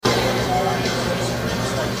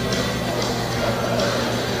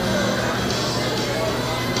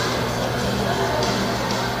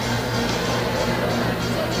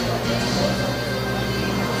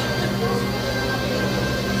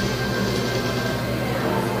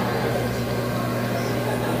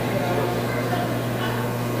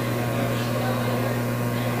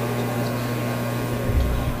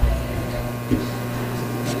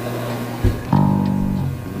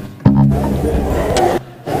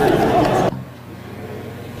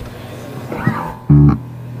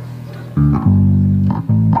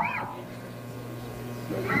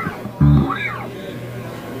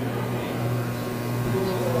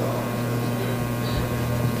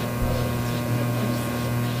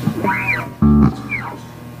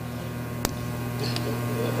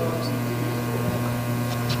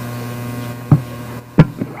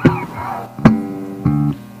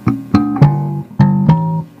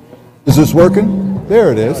Is this working?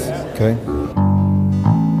 There it is. Okay.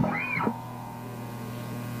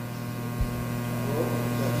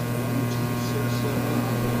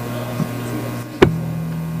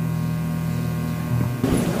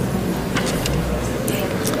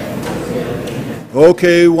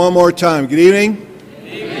 Okay, one more time. Good evening.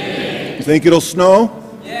 Good evening. You think it'll snow?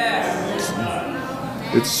 Yes.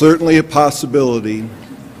 It's certainly a possibility.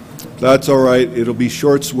 That's all right. It'll be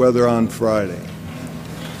shorts weather on Friday.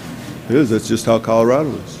 It is. That's just how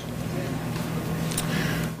Colorado is.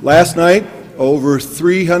 Last night, just over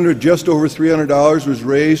 $300 was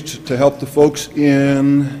raised to help the folks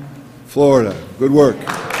in Florida. Good work.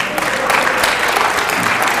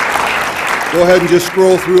 Go ahead and just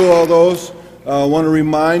scroll through all those. I want to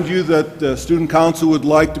remind you that the Student Council would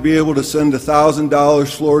like to be able to send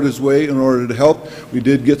 $1,000 Florida's way in order to help. We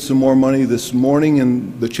did get some more money this morning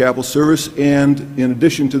in the chapel service, and in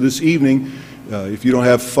addition to this evening, if you don't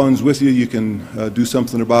have funds with you, you can do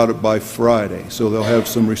something about it by Friday. So they'll have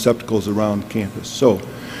some receptacles around campus. So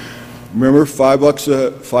remember,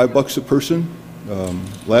 $5 a person.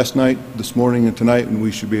 Last night, this morning, and tonight, and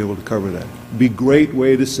we should be able to cover that. Be a great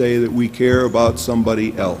way to say that we care about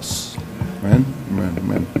somebody else. Amen? Amen,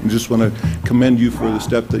 amen. I just want to commend you for the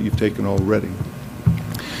step that you've taken already.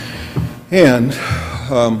 And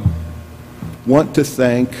want to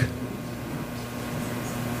thank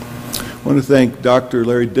Dr.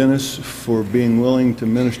 Larry Dennis for being willing to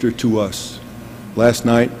minister to us last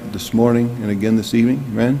night, this morning, and again this evening.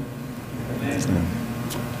 Amen? Amen.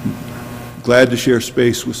 Glad to share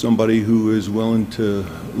space with somebody who is willing to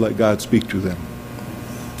let God speak to them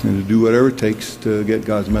and to do whatever it takes to get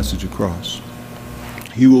God's message across.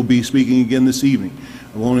 He will be speaking again this evening.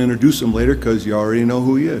 I won't introduce him later because you already know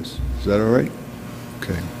who he is. Is that all right?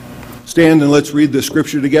 Okay. Stand and let's read the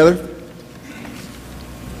scripture together.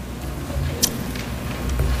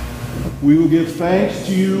 We will give thanks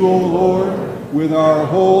to you, O Lord, with our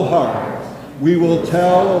whole heart. We will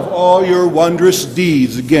tell of all your wondrous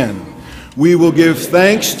deeds again. We will give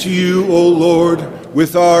thanks to you, O Lord,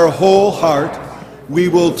 with our whole heart. We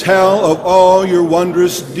will tell of all your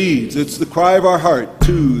wondrous deeds. It's the cry of our heart.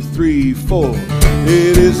 2, 3, 4.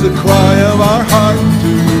 It is the cry of our heart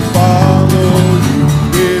to follow you.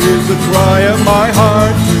 It is the cry of my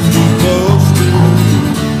heart to be close to you.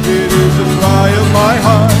 It is the cry of my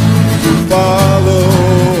heart to follow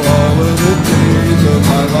all of the days of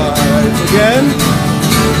my life. Again.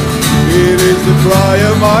 It is the cry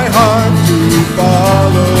of my heart to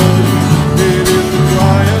follow you. It is the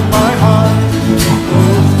cry of my heart to be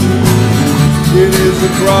close to you. It is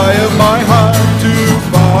the cry of my heart to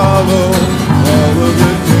follow all of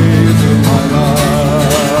the days of my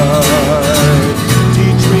life.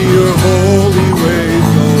 Teach me your holy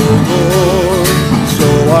ways, O Lord, so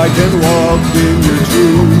I can walk in your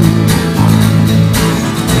truth.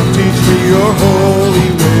 Teach me your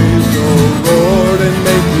holy ways, O Lord, and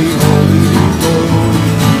make me holy devoted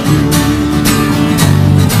to you.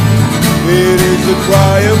 It is the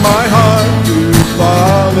cry of my heart to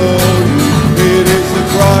follow you. It is the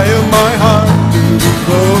cry of my heart to be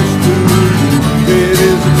close to you. It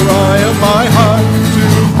is the cry of my heart to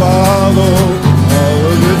follow all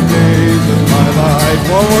of the days of my life.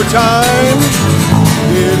 One more time.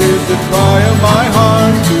 It is the cry of my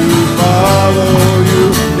heart to follow you.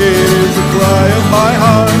 It is the cry of my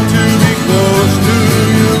heart to be close to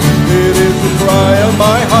you. It is the cry of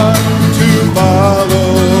my heart to follow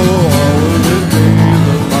all of the days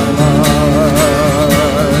of my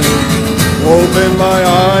life. Open my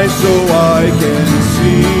eyes so I can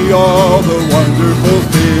see all the wonderful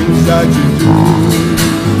things that you do.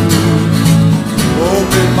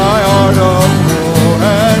 Open my heart up more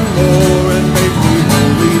and more and make me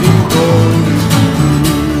wholly devoted to you.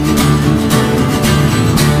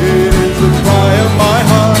 It is the cry of my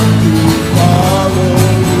heart to follow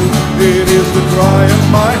you. It is the cry of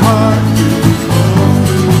my heart to be close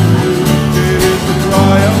to you. It is the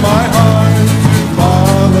cry of my heart to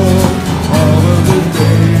follow all of the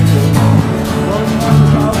days of my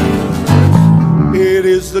life. It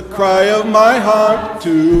is the cry of my heart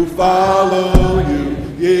to follow you.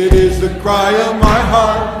 It is the cry of my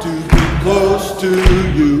heart to be close to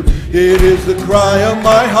you. It is the cry of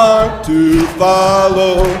my heart to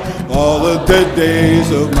follow all of the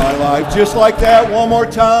days of my life. Just like that, one more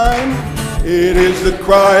time. It is the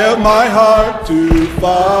cry of my heart to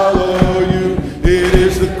follow you. It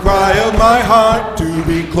is the cry of my heart to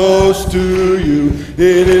be close to you.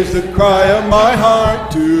 It is the cry of my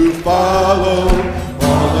heart to follow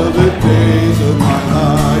all of the days of my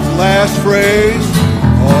life. Last phrase,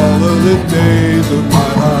 all of the days of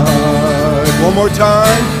my life. One more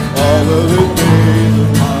time, all of the days of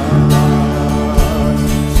my life.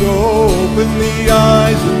 So open the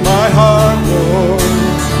eyes of my heart, Lord.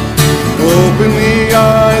 Open the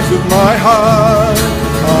eyes of my heart.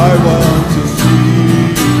 I want to see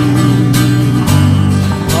you.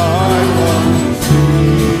 I want to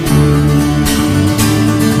see you.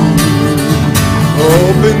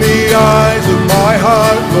 Open the eyes of my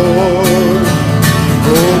heart, Lord.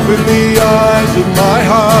 Open the eyes of my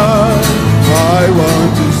heart. I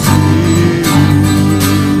want to see you.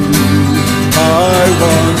 I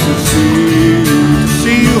want to see you.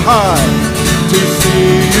 See you high. To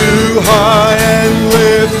see you high and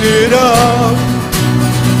lifted up,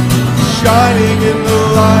 shining in the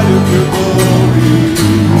light of your glory.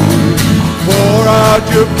 Pour out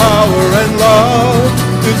your power and love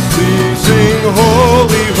to sing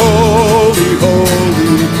holy, holy,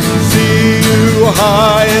 holy. See you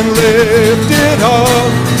high and lifted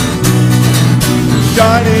up,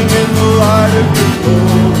 shining in the light of your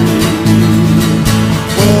glory.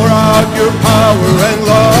 Pour out your power and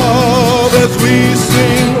love as we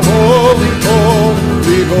sing holy,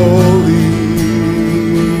 holy, holy.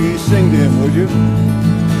 Sing to him, would you?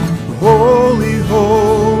 Holy,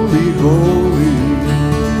 holy, holy.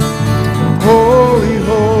 Holy,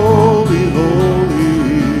 holy, holy.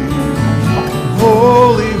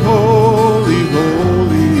 Holy, holy,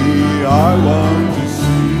 holy. I want to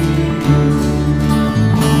see you.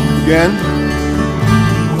 Again.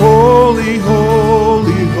 Holy,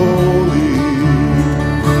 holy, holy.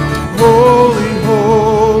 Holy,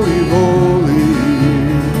 holy, holy.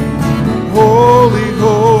 Holy,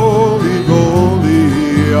 holy, holy.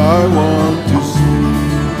 I want to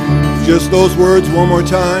see. Just those words one more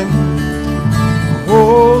time.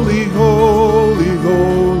 Holy, holy,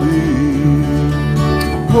 holy.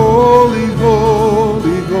 Holy,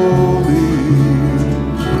 holy, holy.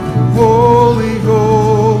 Holy,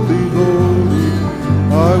 holy, holy.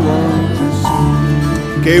 I want to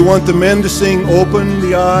see. Okay, want the men to sing open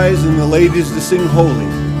the eyes and the ladies to sing holy.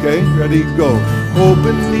 Okay, ready, go.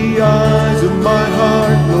 Open the eyes of my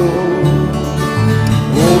heart, Lord.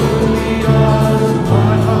 Open the eyes of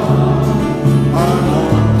my heart. I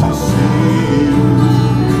want to see you.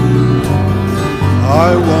 I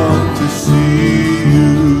want to see you.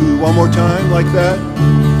 One more time, like that.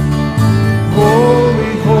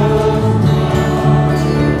 Holy, holy.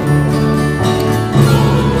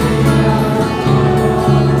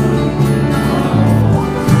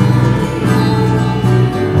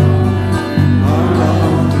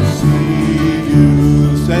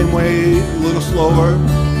 Same way, a little slower.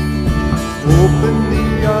 Open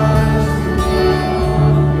the eyes.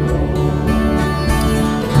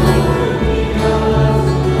 Open the eyes.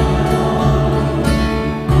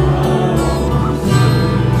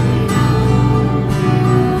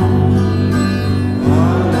 I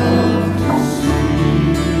want to see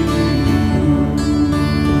you.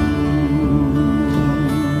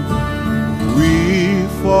 We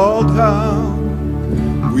fall down.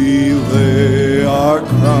 We lay our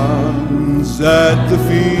crowns at the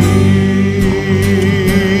feet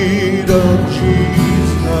of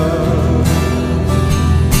Jesus.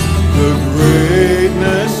 The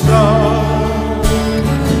greatness of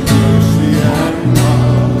mercy and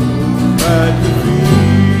love at the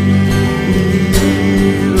feet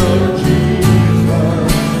of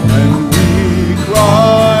Jesus. And we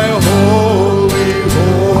cry, holy,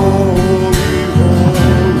 holy, holy.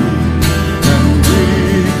 And we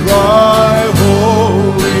cry,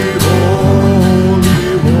 holy, holy,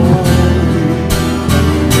 holy. And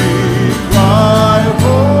we cry,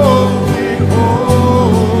 holy,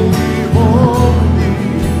 holy, holy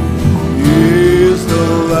is the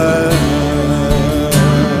Lamb.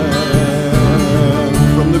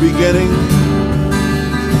 From the beginning,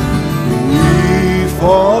 we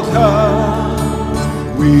fall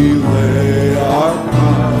down, we lay our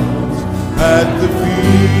crowns at the feet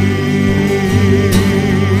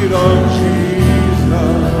of Jesus.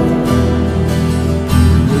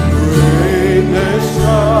 The greatness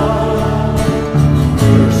of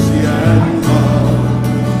mercy and love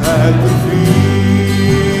at the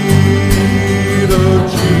feet of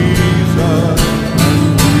Jesus. And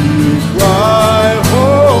we cry,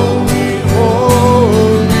 holy,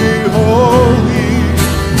 holy, holy.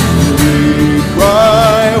 We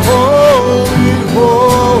cry, holy,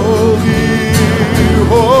 holy,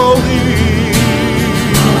 holy.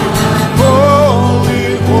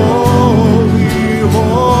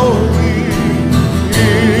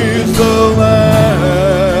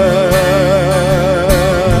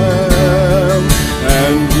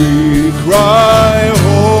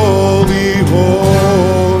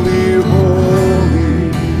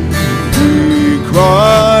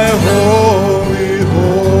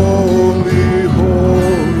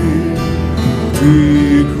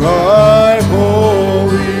 We cry,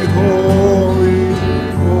 holy, holy,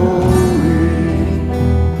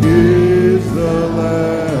 holy is the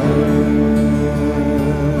Lamb.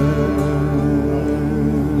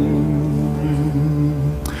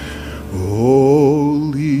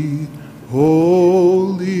 Holy,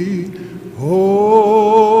 holy,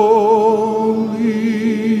 holy,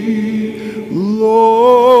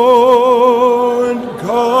 Lord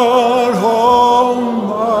God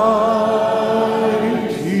Almighty.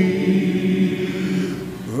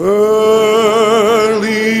 Early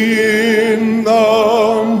in the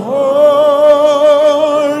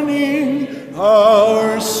morning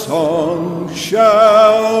our song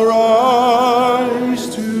shall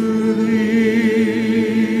rise to thee.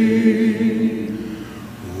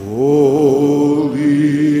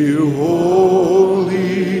 Holy,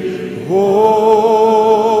 holy, holy,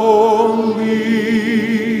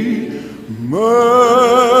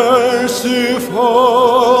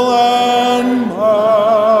 merciful and mighty,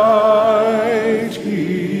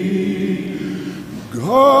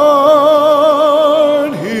 God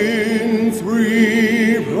in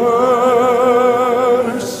three persons,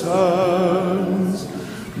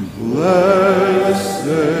 blessed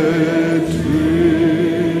Trinity.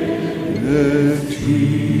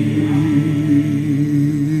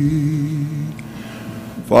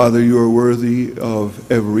 Father, you are worthy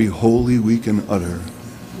of every holy we can utter,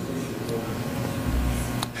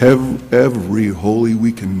 every holy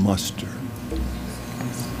we can muster.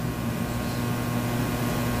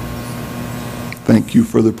 Thank you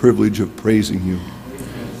for the privilege of praising you.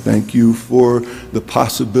 Thank you for the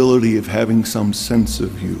possibility of having some sense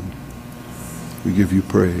of you. We give you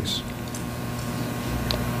praise.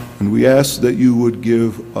 And we ask that you would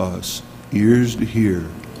give us ears to hear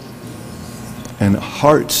and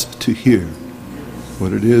hearts to hear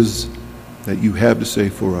what it is that you have to say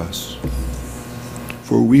for us.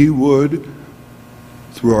 For we would,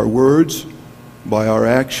 through our words, by our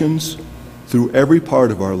actions, through every part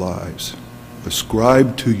of our lives,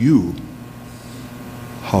 ascribe to you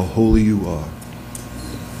how holy you are.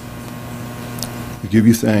 We give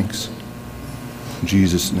you thanks. In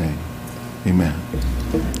Jesus' name, amen.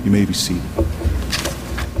 You may be seated.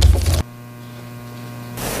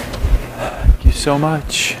 Thank you so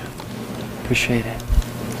much. Appreciate it.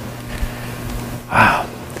 Wow.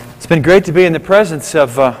 It's been great to be in the presence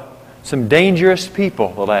of some dangerous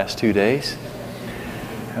people the last 2 days.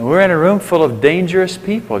 And we're in a room full of dangerous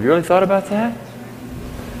people. Have you really thought about that?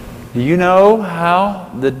 Do you know how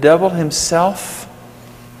the devil himself...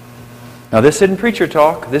 Now this isn't preacher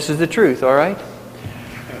talk. This is the truth, all right?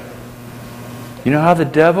 You know how the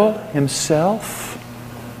devil himself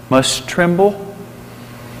must tremble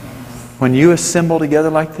when you assemble together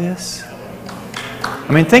like this?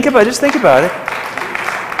 I mean, think about it. Just think about it.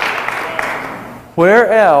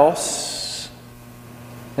 Where else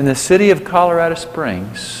in the city of Colorado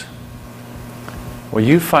Springs will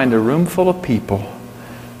you find a room full of people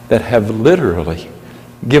that have literally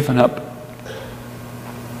given up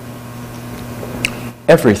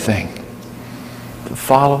everything to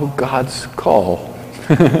follow God's call?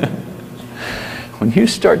 When you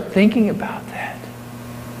start thinking about that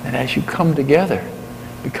as you come together,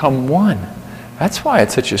 become one. That's why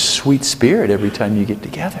it's such a sweet spirit every time you get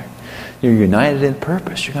together. You're united in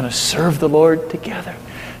purpose. You're going to serve the Lord together.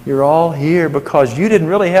 You're all here because you didn't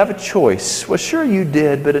really have a choice. Well, sure you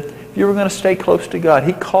did, but if you were going to stay close to God,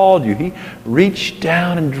 He called you. He reached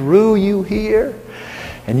down and drew you here.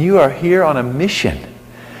 And you are here on a mission.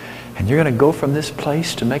 And you're going to go from this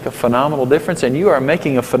place to make a phenomenal difference. And you are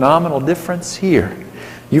making a phenomenal difference here.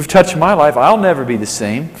 You've touched my life. I'll never be the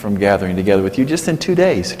same from gathering together with you just in 2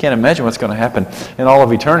 days. I can't imagine what's going to happen in all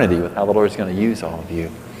of eternity with how the Lord's going to use all of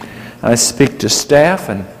you. I speak to staff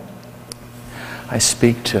and I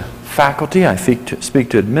speak to faculty. I speak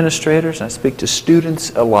to administrators. I speak to students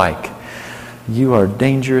alike. You are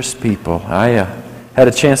dangerous people. I had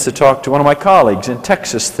a chance to talk to one of my colleagues in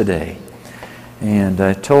Texas today. And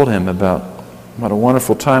I told him about what a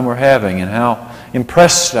wonderful time we're having and how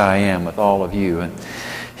impressed I am with all of you. And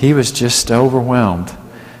he was just overwhelmed.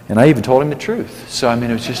 And I even told him the truth. So, I mean,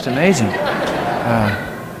 it was just amazing.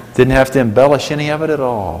 Didn't have to embellish any of it at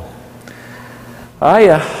all.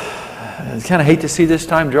 I kind of hate to see this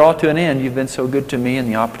time draw to an end. You've been so good to me, and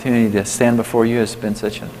the opportunity to stand before you has been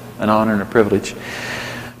such an honor and a privilege.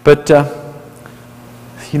 But,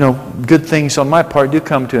 you know, good things on my part do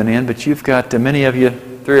come to an end, but you've got, many of you,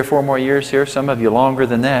 3 or 4 more years here, some of you longer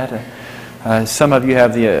than that. Some of you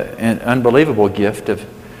have the unbelievable gift of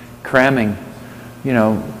cramming,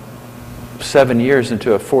 7 years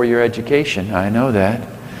into a 4-year education. I know that.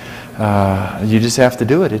 You just have to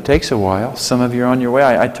do it. It takes a while. Some of you are on your way.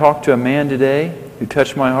 I talked to a man today who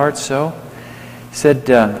touched my heart so. He said,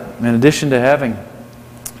 in addition to having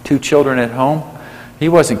 2 children at home, he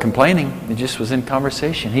wasn't complaining. He just was in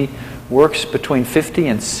conversation. He works between 50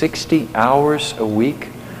 and 60 hours a week,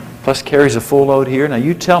 plus carries a full load here. Now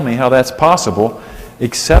you tell me how that's possible,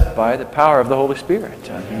 except by the power of the Holy Spirit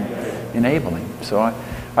enabling. So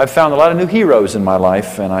I've found a lot of new heroes in my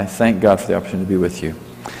life, and I thank God for the opportunity to be with you.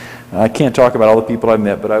 I can't talk about all the people I've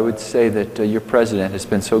met, but I would say that your president has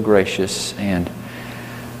been so gracious, and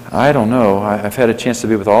I don't know. I've had a chance to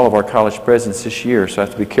be with all of our college presidents this year, so I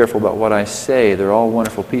have to be careful about what I say. They're all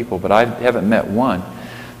wonderful people, but I haven't met one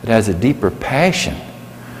that has a deeper passion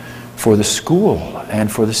for the school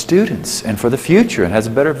and for the students and for the future and has a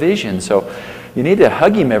better vision. So you need to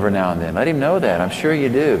hug him every now and then. Let him know that. I'm sure you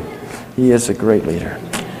do. He is a great leader.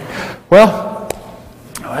 Well,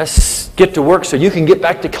 let's get to work so you can get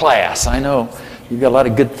back to class. I know you've got a lot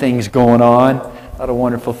of good things going on, a lot of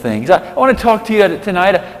wonderful things. I want to talk to you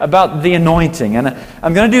tonight about the anointing. And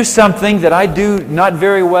I'm going to do something that I do not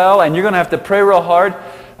very well, and you're going to have to pray real hard.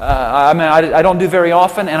 I don't do very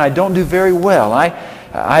often, and I don't do very well.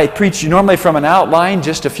 I preach normally from an outline,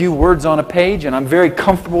 just a few words on a page, and I'm very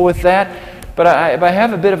comfortable with that. But I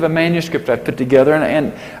have a bit of a manuscript I've put together,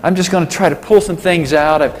 and I'm just going to try to pull some things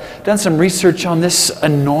out. I've done some research on this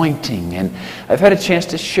anointing, and I've had a chance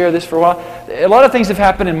to share this for a while. A lot of things have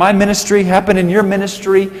happened in my ministry, happened in your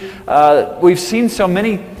ministry. We've seen so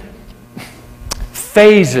many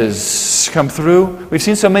phases come through. We've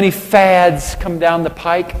seen so many fads come down the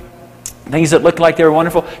pike. Things that looked like they were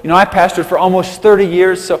wonderful. You know, I pastored for almost 30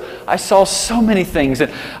 years, so I saw so many things. And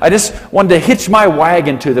I just wanted to hitch my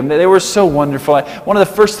wagon to them. They were so wonderful. One of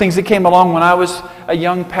the first things that came along when I was a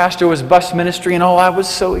young pastor was bus ministry, and I was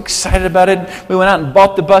so excited about it. We went out and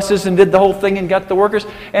bought the buses and did the whole thing and got the workers.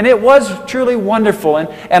 And it was truly wonderful.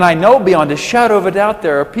 And I know beyond a shadow of a doubt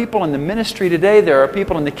there are people in the ministry today, there are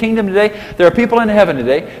people in the kingdom today, there are people in heaven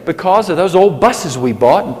today because of those old buses we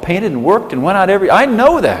bought and painted and worked and went out I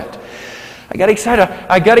know that. I got excited.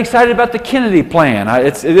 I got excited about the Kennedy plan.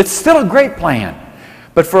 It's still a great plan,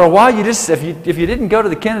 but for a while, if you didn't go to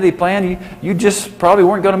the Kennedy plan, you just probably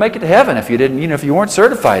weren't going to make it to heaven if you didn't. If you weren't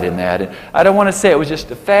certified in that. And I don't want to say it was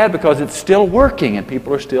just a fad because it's still working and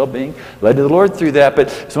people are still being led to the Lord through that.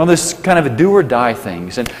 But it's one of those kind of a do or die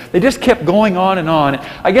things, and they just kept going on and on.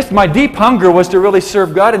 I guess my deep hunger was to really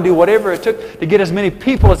serve God and do whatever it took to get as many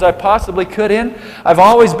people as I possibly could in. I've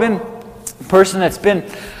always been a person that's been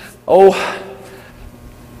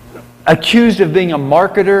accused of being a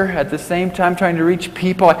marketer at the same time trying to reach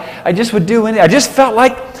people. I just would do anything. I just felt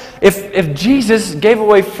like if Jesus gave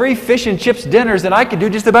away free fish and chips dinners, then I could do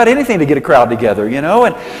just about anything to get a crowd together,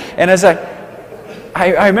 And as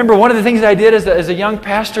I remember one of the things I did as a young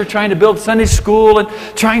pastor trying to build Sunday school and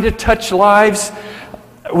trying to touch lives,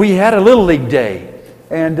 we had a Little League day.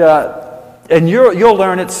 And you'll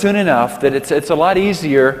learn it soon enough that it's a lot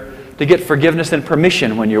easier to get forgiveness and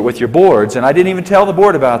permission when you're with your boards. And I didn't even tell the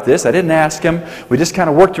board about this. I didn't ask them. We just kind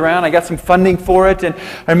of worked around. I got some funding for it. And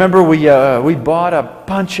I remember we bought a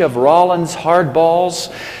bunch of Rollins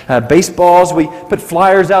hardballs, baseballs. We put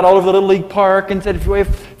flyers out all over the Little League Park and said,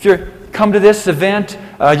 if you come to this event,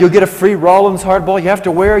 you'll get a free Rollins hardball. You have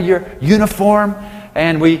to wear your uniform.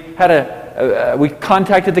 And we had we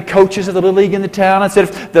contacted the coaches of the Little League in the town and said,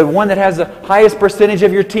 if the one that has the highest percentage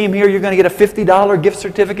of your team here, you're going to get a $50 gift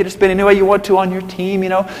certificate to spend any way you want to on your team,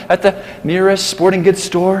 at the nearest sporting goods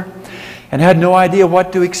store. And had no idea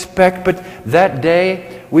what to expect, but that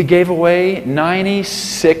day we gave away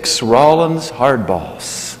 96 Rollins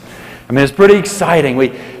hardballs. I mean, it's pretty exciting.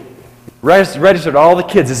 We registered all the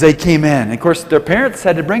kids as they came in. And of course, their parents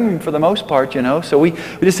had to bring them for the most part, So we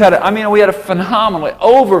just had we had a phenomenally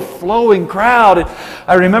overflowing crowd. And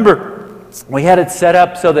I remember we had it set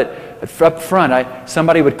up so that up front,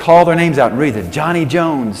 somebody would call their names out and read it. Johnny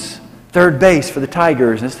Jones, third base for the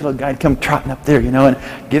Tigers. And this little guy would come trotting up there, and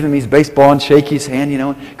give him his baseball and shake his hand,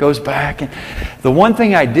 and goes back. And the one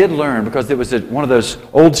thing I did learn, because it was one of those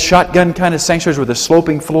old shotgun kind of sanctuaries with a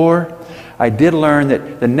sloping floor, I did learn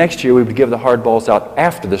that the next year we would give the hardballs out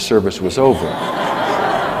after the service was over.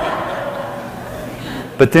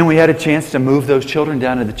 But then we had a chance to move those children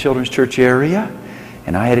down to the children's church area,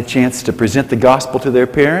 and I had a chance to present the gospel to their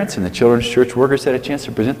parents, and the children's church workers had a chance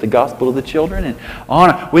to present the gospel to the children. And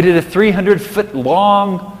we did a 300-foot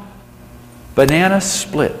long banana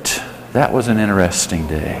split. That was an interesting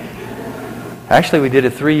day. Actually, we did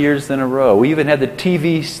it 3 years in a row. We even had the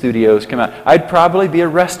TV studios come out. I'd probably be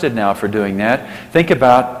arrested now for doing that. Think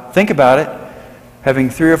about it. having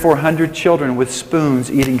 300 or 400 children with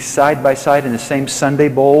spoons eating side by side in the same Sunday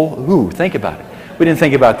bowl. Ooh, think about it. We didn't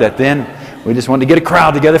think about that then. We just wanted to get a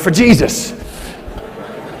crowd together for Jesus.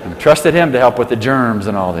 And trusted Him to help with the germs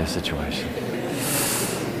and all these situations.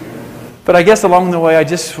 But I guess along the way, I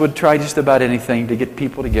just would try just about anything to get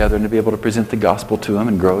people together and to be able to present the gospel to them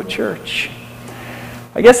and grow a church.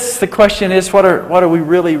 I guess the question is, what are we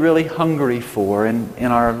really, really hungry for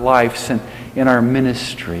in our lives and in our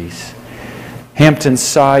ministries? Hampton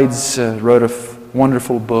Sides wrote a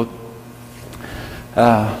wonderful book.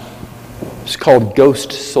 It's called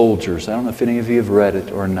Ghost Soldiers. I don't know if any of you have read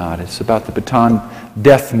it or not. It's about the Bataan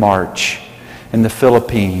Death March in the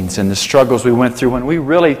Philippines and the struggles we went through when we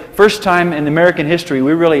really, first time in American history,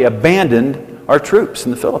 we really abandoned our troops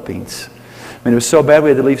in the Philippines. I mean, it was so bad we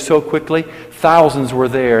had to leave so quickly. Thousands were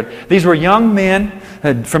there. These were young men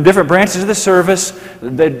from different branches of the service.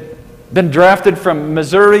 They'd been drafted from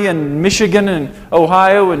Missouri and Michigan and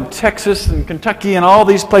Ohio and Texas and Kentucky and all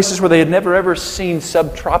these places where they had never ever seen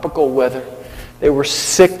subtropical weather. They were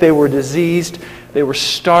sick, they were diseased, they were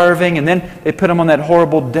starving, and then they put them on that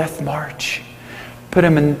horrible death march. Put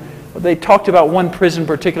them in, they talked about one prison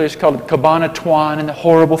particularly, it's called Cabanatuan, and the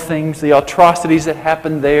horrible things, the atrocities that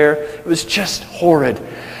happened there. It was just horrid.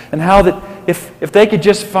 And how that if they could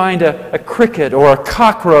just find a cricket or a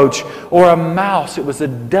cockroach or a mouse, it was a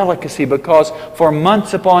delicacy, because for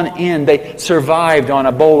months upon end they survived on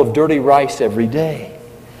a bowl of dirty rice every day.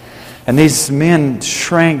 And these men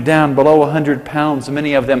shrank down below 100 pounds.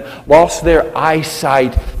 Many of them lost their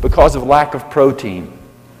eyesight because of lack of protein.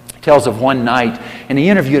 He tells of one night, and he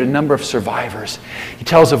interviewed a number of survivors. He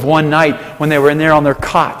tells of one night when they were in there on their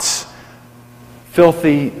cots,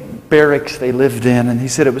 filthy barracks they lived in, and he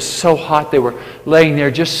said it was so hot they were laying there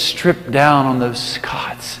just stripped down on those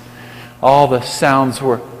cots. All the sounds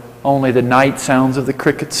were only the night sounds of the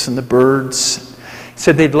crickets and the birds. He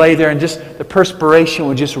said they'd lay there and just the perspiration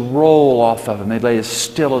would just roll off of them. They'd lay as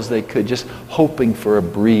still as they could, just hoping for a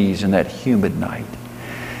breeze in that humid night.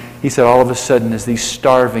 He said all of a sudden, as these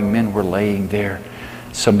starving men were laying there,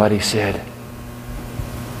 somebody said,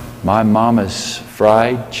 "My mama's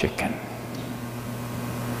fried chicken."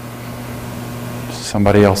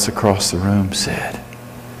 Somebody else across the room said,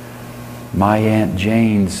 "My Aunt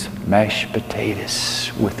Jane's mashed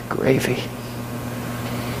potatoes with gravy."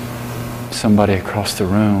 Somebody across the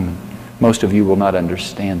room, most of you will not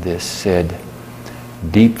understand this, said,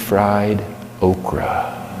 "Deep fried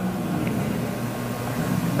okra."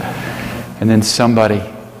 And then somebody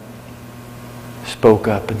spoke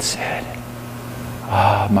up and said,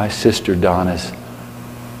 "My sister Donna's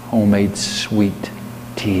homemade sweet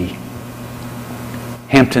tea."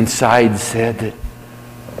 Hampton Sides said that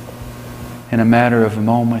in a matter of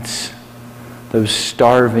moments, those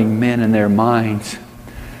starving men in their minds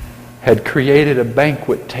had created a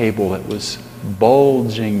banquet table that was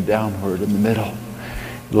bulging downward in the middle,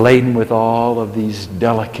 laden with all of these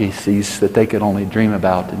delicacies that they could only dream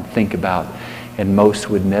about and think about, and most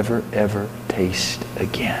would never ever taste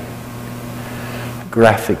again. A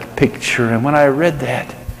graphic picture. And when I read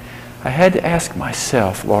that, I had to ask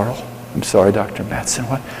myself, Dr. Mattson,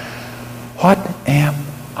 what am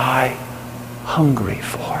I hungry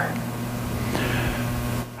for?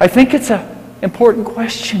 I think it's an important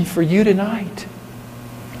question for you tonight.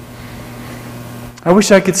 I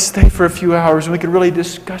wish I could stay for a few hours and we could really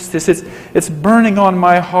discuss this. It's burning on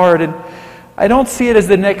my heart, and I don't see it as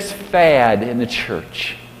the next fad in the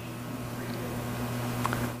church.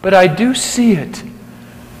 But I do see it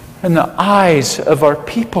in the eyes of our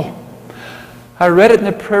people. I read it in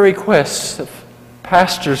the prayer requests of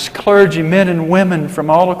pastors, clergy, men and women from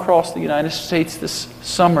all across the United States this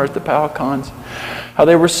summer at the Powcons, how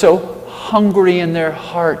they were so hungry in their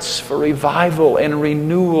hearts for revival and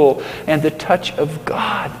renewal and the touch of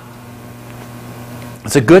God.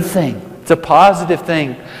 It's a good thing. It's a positive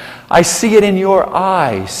thing. I see it in your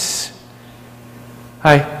eyes.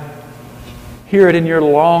 I hear it in your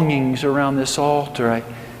longings around this altar. I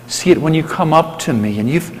see it when you come up to me and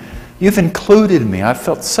you've included me. I've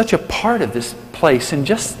felt such a part of this place in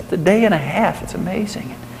just the day and a half. It's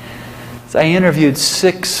amazing. As I interviewed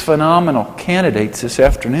 6 phenomenal candidates this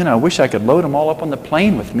afternoon, I wish I could load them all up on the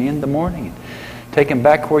plane with me in the morning and take them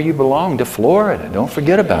back where you belong, to Florida. Don't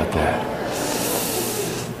forget about that.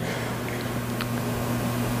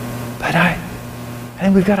 But I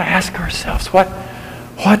think we've got to ask ourselves, what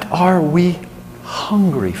are we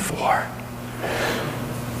hungry for?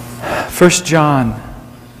 1 John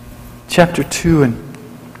chapter 2 and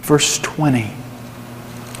verse 20.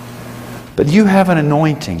 But you have an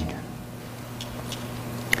anointing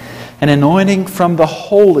from the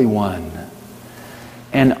Holy One,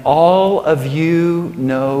 and all of you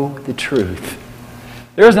know the truth.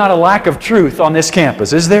 There is not a lack of truth on this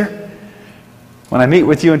campus, is there? When I meet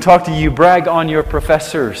with you and talk to you, brag on your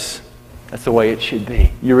professors. That's the way it should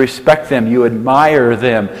be. You respect them. You admire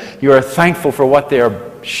them. You are thankful for what they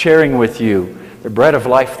are sharing with you. The bread of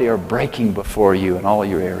life they are breaking before you in all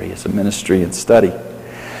your areas of ministry and study.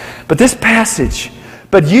 But this passage,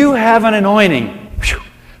 but you have an anointing.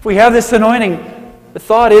 If we have this anointing, the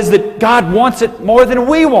thought is that God wants it more than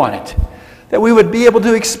we want it. That we would be able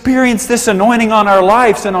to experience this anointing on our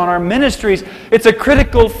lives and on our ministries. It's a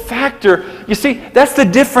critical factor. You see, that's the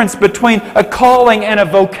difference between a calling and a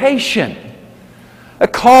vocation. A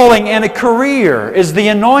calling and a career is the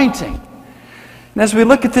anointing. And as we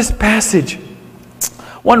look at this passage,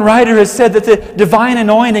 one writer has said that the divine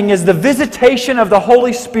anointing is the visitation of the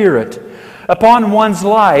Holy Spirit upon one's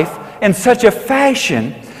life in such a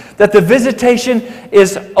fashion that the visitation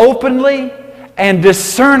is openly and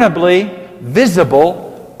discernibly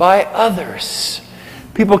visible by others.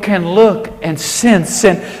 People can look and sense,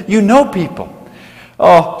 and you know people.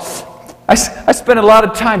 Oh, I spent a lot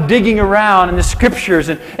of time digging around in the Scriptures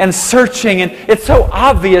and searching, and it's so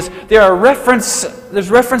obvious. There's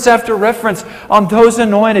reference after reference on those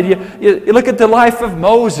anointed. You look at the life of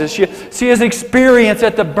Moses. You see his experience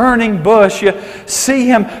at the burning bush. You see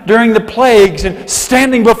him during the plagues and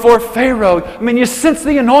standing before Pharaoh. I mean, you sense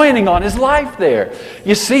the anointing on his life there.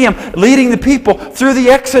 You see him leading the people through the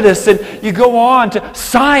Exodus, and you go on to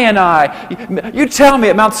Sinai. You tell me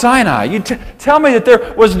at Mount Sinai, tell me that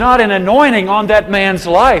there was not an anointing on that man's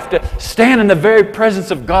life to stand in the very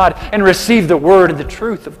presence of God and receive the word and the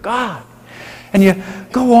truth of God. And you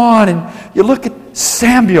go on and you look at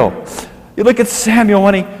Samuel. You look at Samuel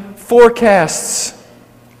when he forecasts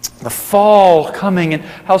the fall coming and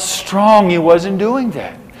how strong he was in doing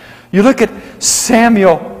that. You look at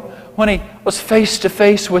Samuel when he was face to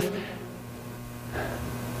face with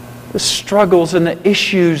the struggles and the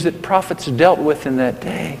issues that prophets dealt with in that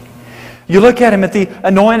day. You look at him at the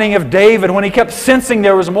anointing of David when he kept sensing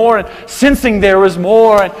there was more and sensing there was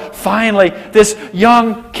more. And finally, this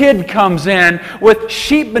young kid comes in with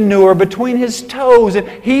sheep manure between his toes, and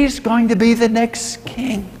he's going to be the next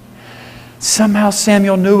king. Somehow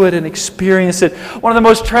Samuel knew it and experienced it. One of the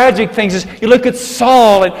most tragic things is you look at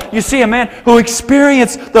Saul and you see a man who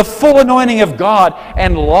experienced the full anointing of God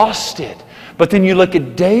and lost it. But then you look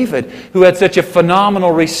at David, who had such a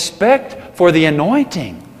phenomenal respect for the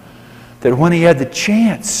anointing, that when he had the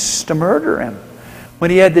chance to murder him,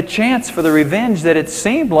 when he had the chance for the revenge that it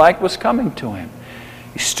seemed like was coming to him,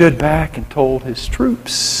 he stood back and told his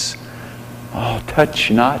troops, "Oh,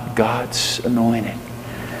 touch not God's anointed."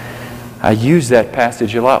 I use that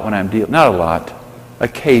passage a lot when I'm not a lot,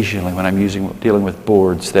 occasionally when I'm dealing with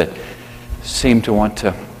boards that seem to want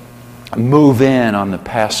to move in on the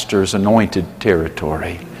pastor's anointed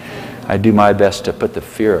territory. I do my best to put the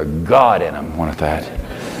fear of God in them with that.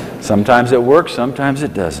 Sometimes it works, sometimes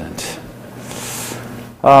it doesn't.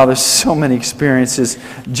 Oh, there's so many experiences.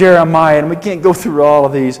 Jeremiah, and we can't go through all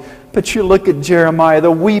of these, but you look at Jeremiah,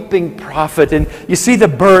 the weeping prophet, and you see the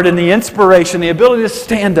burden, the inspiration, the ability to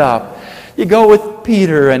stand up. You go with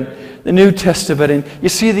Peter and the New Testament, and you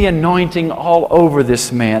see the anointing all over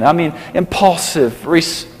this man. I mean, impulsive,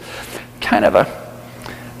 kind of a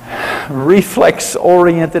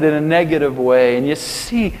reflex-oriented in a negative way. And you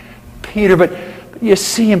see Peter, but you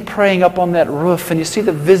see him praying up on that roof, and you see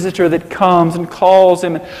the visitor that comes and calls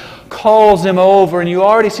him over, and you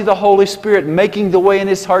already see the Holy Spirit making the way in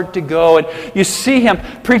his heart to go, and you see him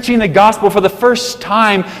preaching the gospel for the first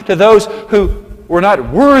time to those who were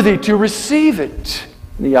not worthy to receive it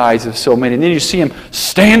in the eyes of so many. And then you see him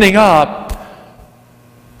standing up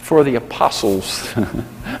for the apostles,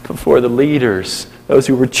 before the leaders, those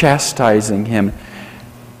who were chastising him.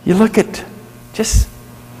 You look at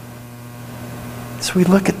so we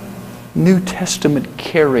look at New Testament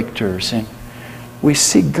characters and we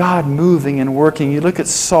see God moving and working. You look at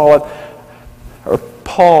Saul or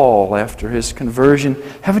Paul after his conversion.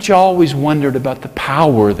 Haven't you always wondered about the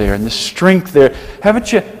power there and the strength there?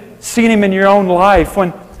 Haven't you seen him in your own life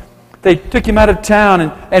when they took him out of town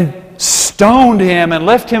and stoned him and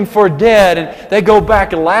left him for dead, and they go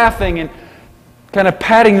back laughing and kind of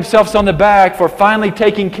patting themselves on the back for finally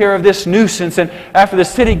taking care of this nuisance, and after the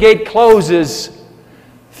city gate closes,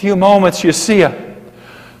 a few moments you see a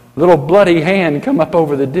little bloody hand come up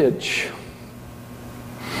over the ditch.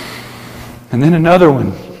 And then another one.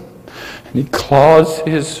 And he claws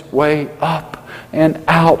his way up and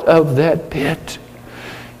out of that pit.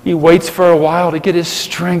 He waits for a while to get his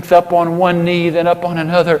strength up on one knee, then up on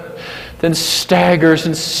another, then staggers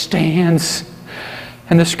and stands.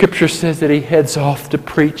 And the Scripture says that he heads off to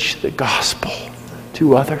preach the gospel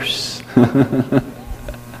to others. It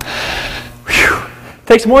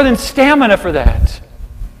takes more than stamina for that.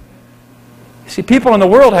 See, people in the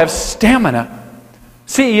world have stamina.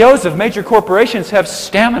 CEOs of major corporations have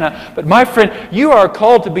stamina. But my friend, you are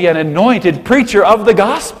called to be an anointed preacher of the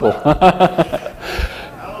gospel.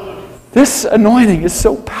 This anointing is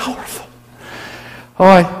so powerful. Oh,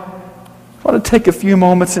 I want to take a few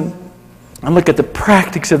moments and look at the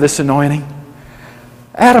practice of this anointing.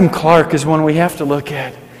 Adam Clarke is one we have to look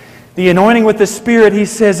at. The anointing with the Spirit, he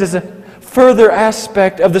says, is a further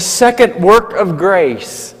aspect of the second work of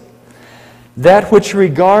grace. That which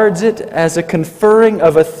regards it as a conferring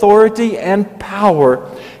of authority and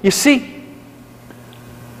power. You see,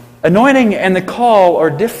 anointing and the call are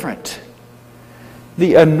different.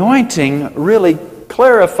 The anointing really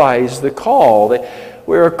clarifies the call.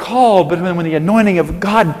 We are called, but when the anointing of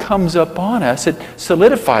God comes upon us, it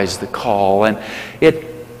solidifies the call and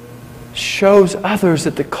it shows others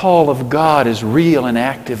that the call of God is real and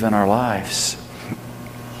active in our lives.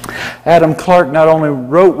 Adam Clarke not only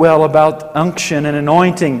wrote well about unction and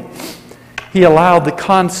anointing, he allowed the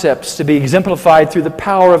concepts to be exemplified through the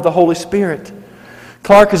power of the Holy Spirit.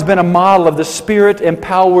 Clarke has been a model of the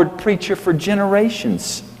Spirit-empowered preacher for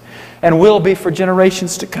generations and will be for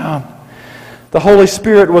generations to come. The Holy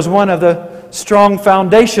Spirit was one of the strong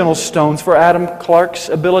foundational stones for Adam Clarke's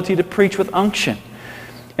ability to preach with unction.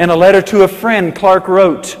 In a letter to a friend, Clarke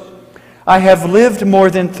wrote, "I have lived more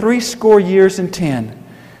than 80 years and 10.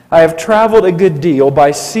 I have traveled a good deal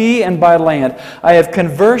by sea and by land. I have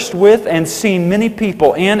conversed with and seen many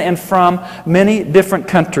people in and from many different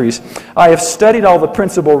countries. I have studied all the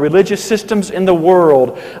principal religious systems in the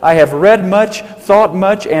world. I have read much, thought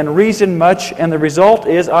much, and reasoned much, and the result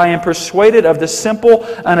is I am persuaded of the simple,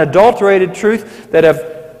 unadulterated truth that of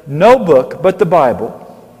no book but the Bible,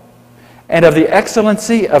 and of the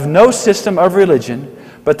excellency of no system of religion,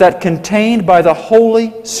 but that contained by the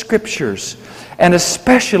Holy Scriptures, and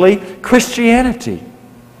especially Christianity."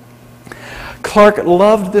 Clarke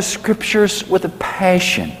loved the Scriptures with a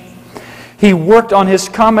passion. He worked on his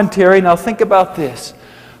commentary, now think about this,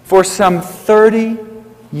 for some 30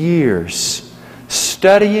 years,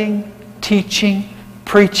 studying, teaching,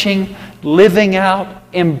 preaching, living out,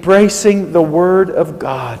 embracing the Word of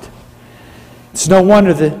God. It's no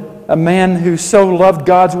wonder that a man who so loved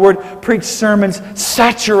God's Word preached sermons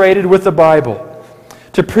saturated with the Bible.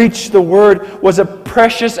 To preach the Word was a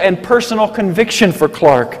precious and personal conviction for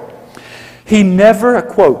Clarke. He never, a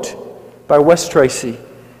quote by Wes Tracy,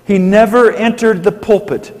 he never entered the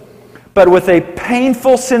pulpit, but with a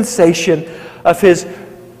painful sensation of his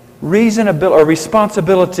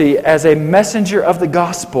responsibility as a messenger of the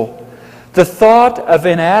gospel, the thought of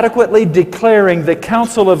inadequately declaring the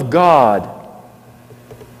counsel of God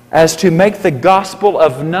as to make the gospel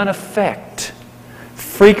of none effect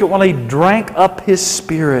frequently drank up his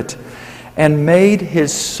spirit and made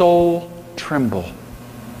his soul tremble.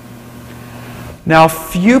 Now,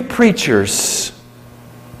 few preachers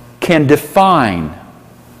can define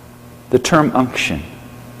the term unction.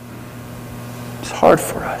 It's hard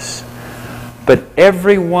for us. But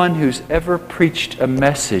everyone who's ever preached a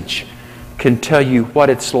message can tell you what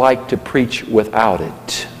it's like to preach without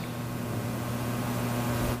it.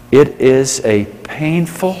 It is a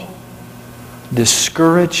painful,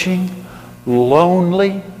 discouraging,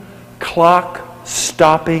 lonely,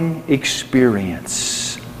 clock-stopping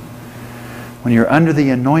experience. When you're under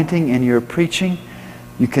the anointing and you're preaching,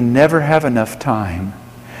 you can never have enough time.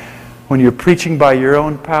 When you're preaching by your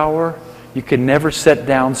own power, you can never sit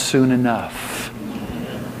down soon enough.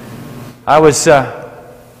 I was a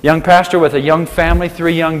young pastor with a young family,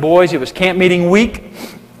 3 young boys. It was camp meeting week,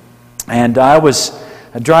 and I was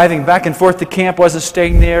driving back and forth to camp. Wasn't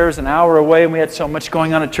staying there. It was an hour away, and we had so much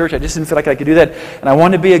going on at church. I just didn't feel like I could do that. And I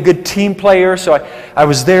wanted to be a good team player, so I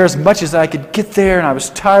was there as much as I could get there, and I was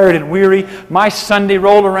tired and weary. My Sunday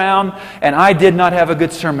rolled around, and I did not have a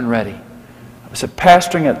good sermon ready. I was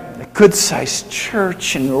pastoring a good-sized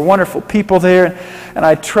church, and there were wonderful people there, and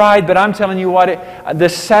I tried, but I'm telling you what,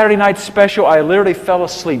 this Saturday night special, I literally fell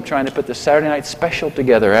asleep trying to put the Saturday night special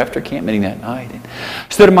together after camp meeting that night. And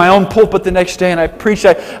stood in my own pulpit the next day, and I preached.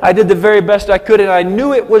 I did the very best I could, and I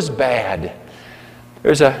knew it was bad.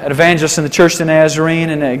 There's an evangelist in the Church of the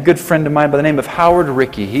Nazarene, and a good friend of mine by the name of Howard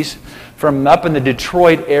Rickey. He's from up in the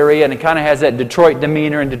Detroit area, and he kind of has that Detroit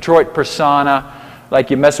demeanor and Detroit persona. Like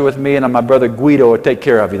you mess with me and my brother Guido will take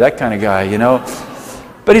care of you. That kind of guy, you know.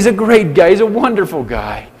 But he's a great guy. He's a wonderful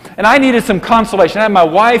guy. And I needed some consolation. I had my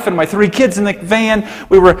wife and my 3 kids in the van.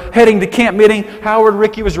 We were heading to camp meeting. Howard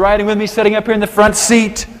Rickey was riding with me, sitting up here in the front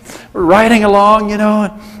seat. riding along, and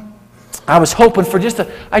I was hoping for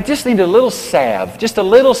I just needed a little salve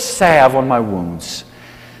on my wounds.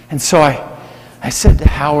 And so I said to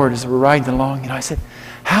Howard as we were riding along, I said,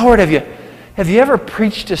 Howard, have you ever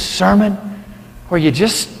preached a sermon where you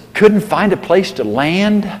just couldn't find a place to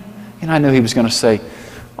land? I knew he was going to say,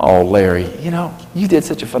 oh, Larry, you did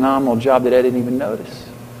such a phenomenal job that I didn't even notice.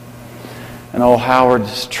 And old Howard,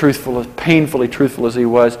 as painfully truthful as he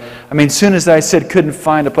was, as soon as I said couldn't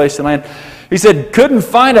find a place to land, he said, couldn't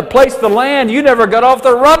find a place to land? You never got off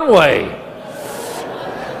the runway.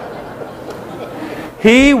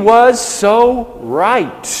 He was so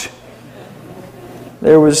right.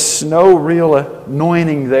 There was no real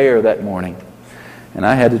anointing there that morning, and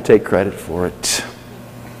I had to take credit for it.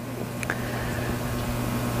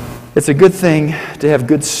 It's a good thing to have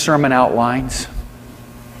good sermon outlines.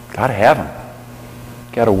 Got to have them.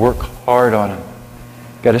 Got to work hard on them.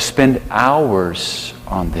 Got to spend hours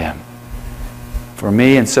on them. For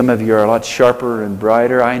me, and some of you are a lot sharper and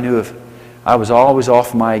brighter, I knew if I was always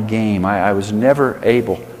off my game. I was never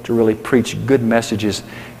able to really preach good messages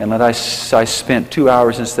unless I spent 2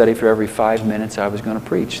 hours in study for every 5 minutes I was going to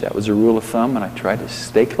preach. That was a rule of thumb, and I tried to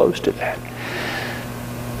stay close to that.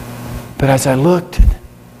 But as I looked, there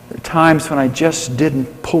were times when I just didn't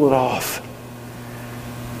pull it off.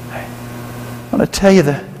 I want to tell you,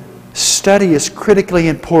 the study is critically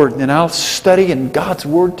important, and I'll study in God's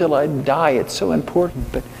Word till I die. It's so important.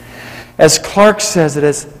 But as Clark says it,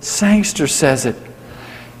 as Sangster says it,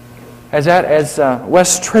 as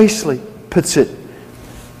Wes Traceley puts it,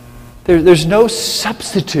 there's no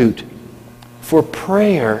substitute for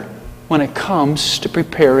prayer when it comes to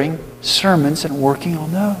preparing sermons and working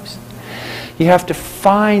on those. You have to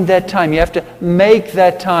find that time. You have to make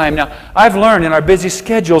that time. Now, I've learned in our busy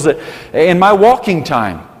schedules that in my walking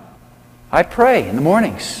time, I pray in the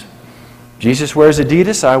mornings. Jesus wears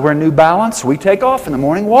Adidas, I wear New Balance. We take off in the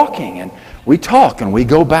morning walking, and we talk, and we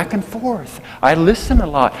go back and forth. I listen a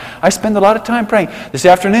lot. I spend a lot of time praying. This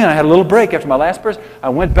afternoon, I had a little break after my last verse. I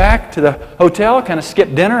went back to the hotel, kind of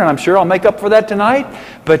skipped dinner, and I'm sure I'll make up for that tonight.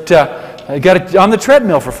 But I got on the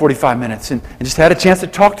treadmill for 45 minutes and just had a chance to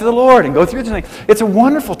talk to the Lord and go through the thing. It's a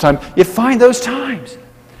wonderful time. You find those times.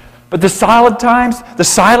 But the silent times,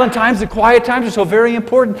 the quiet times are so very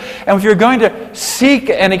important. And if you're going to seek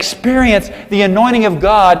and experience the anointing of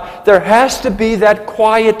God, there has to be that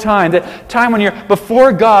quiet time, that time when you're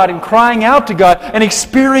before God and crying out to God and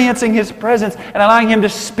experiencing His presence and allowing Him to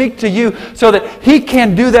speak to you so that He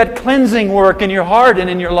can do that cleansing work in your heart and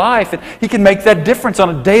in your life, and He can make that difference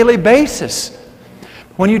on a daily basis.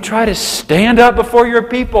 When you try to stand up before your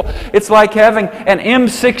people, it's like having an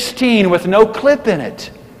M16 with no clip in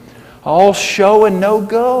it. All show and no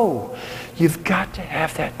go. You've got to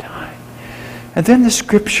have that time. And then the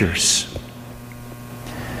Scriptures.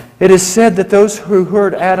 It is said that those who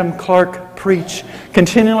heard Adam Clark preach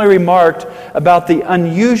continually remarked about the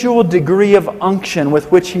unusual degree of unction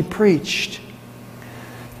with which he preached.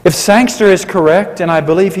 If Sangster is correct, and I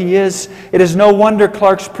believe he is, it is no wonder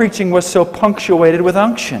Clark's preaching was so punctuated with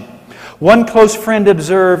unction. One close friend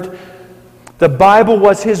observed, the Bible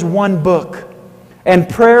was his one book, and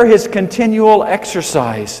prayer his continual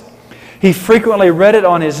exercise. He frequently read it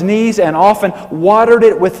on his knees and often watered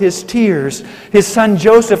it with his tears. His son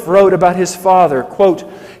Joseph wrote about his father, quote,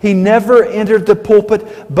 he never entered the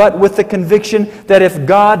pulpit but with the conviction that if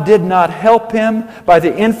God did not help him by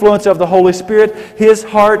the influence of the Holy Spirit, his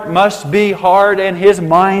heart must be hard and his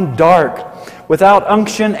mind dark, without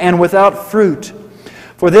unction and without fruit.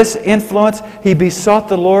 For this influence he besought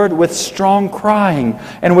the Lord with strong crying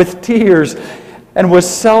and with tears, and was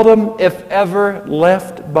seldom, if ever,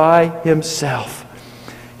 left by himself.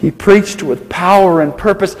 He preached with power and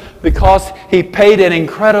purpose because he paid an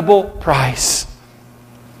incredible price.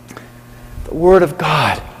 The Word of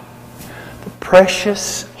God, the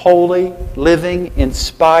precious, holy, living,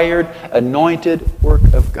 inspired, anointed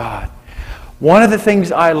Word of God. One of the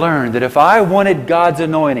things I learned, that if I wanted God's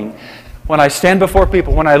anointing, when I stand before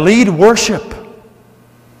people, when I lead worship,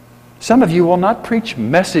 some of you will not preach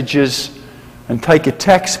messages and take a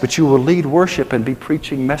text, but you will lead worship and be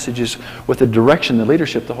preaching messages with the direction, the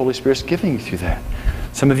leadership the Holy Spirit's giving you through that.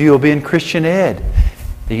 Some of you will be in Christian ed.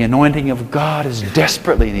 The anointing of God is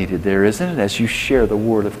desperately needed there, isn't it, as you share the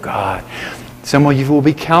Word of God. Some of you will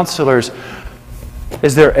be counselors.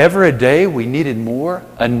 Is there ever a day we needed more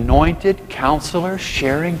anointed counselors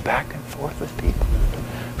sharing back and forth with people?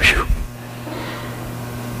 Whew.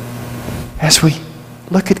 As we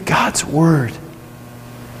look at God's Word,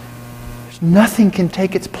 nothing can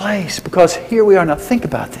take its place, because here we are. Now think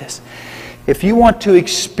about this. If you want to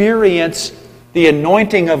experience the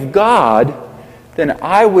anointing of God, then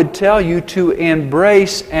I would tell you to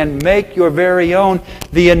embrace and make your very own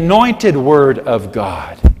the anointed Word of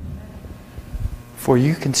God. For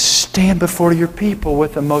you can stand before your people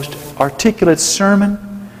with the most articulate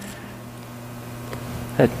sermon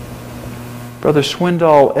that Brother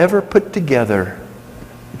Swindoll ever put together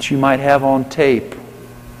that you might have on tape.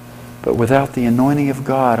 But without the anointing of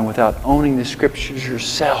God and without owning the Scriptures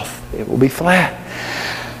yourself, it will be flat.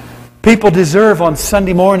 People deserve on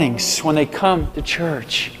Sunday mornings when they come to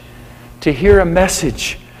church to hear a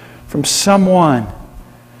message from someone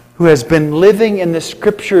who has been living in the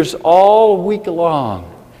Scriptures all week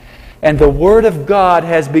long. And the Word of God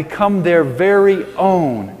has become their very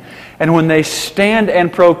own. And when they stand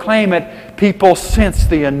and proclaim it, people sense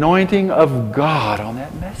the anointing of God on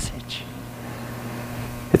that message.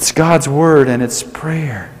 It's God's Word and it's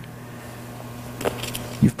prayer.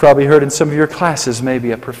 You've probably heard in some of your classes,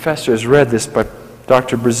 maybe a professor has read this by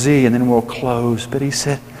Dr. Brzee, and then we'll close. But he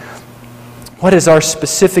said, what is our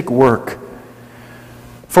specific work?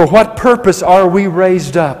 For what purpose are we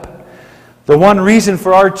raised up? The one reason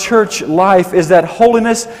for our church life is that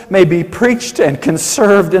holiness may be preached and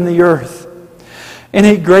conserved in the earth.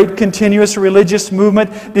 Any great continuous religious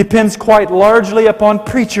movement depends quite largely upon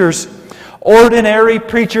preachers. Ordinary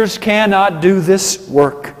preachers cannot do this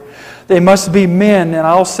work. They must be men, and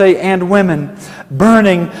I'll say and women,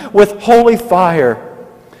 burning with holy fire.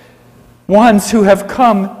 Ones who have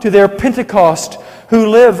come to their Pentecost, who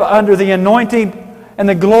live under the anointing and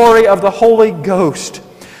the glory of the Holy Ghost,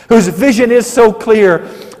 whose vision is so clear,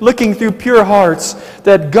 looking through pure hearts,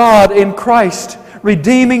 that God in Christ,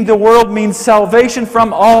 redeeming the world, means salvation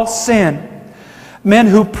from all sin. Men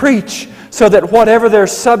who preach so that whatever their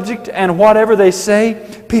subject and whatever they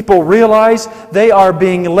say, people realize they are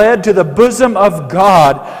being led to the bosom of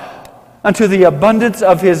God, unto the abundance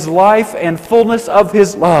of His life and fullness of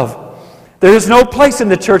His love. There is no place in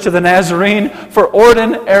the Church of the Nazarene for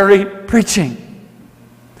ordinary preaching.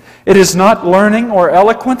 It is not learning or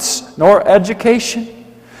eloquence nor education.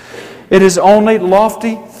 It is only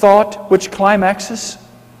lofty thought which climaxes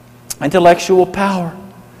intellectual power.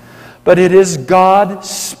 But it is God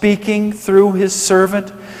speaking through His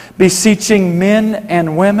servant, beseeching men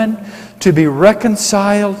and women to be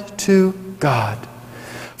reconciled to God.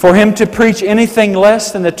 For him to preach anything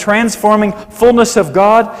less than the transforming fullness of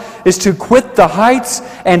God is to quit the heights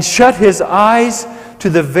and shut his eyes to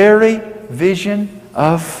the very vision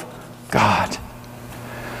of God.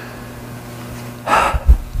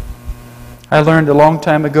 I learned a long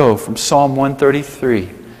time ago from Psalm 133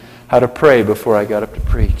 how to pray before I got up to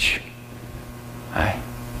preach. I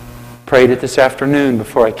prayed it this afternoon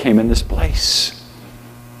before I came in this place.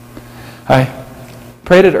 I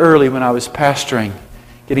prayed it early when I was pastoring,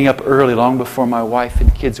 getting up early long before my wife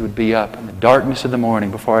and kids would be up in the darkness of the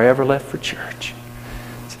morning before I ever left for church.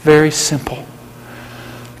 It's very simple.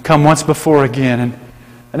 Come once before again, and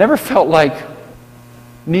I never felt like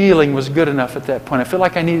kneeling was good enough at that point. I felt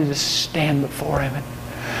like I needed to stand before Him. And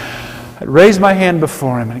I'd raise my hand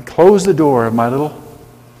before Him and close the door of my little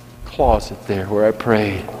closet there where I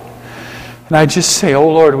prayed. And I'd just say, "Oh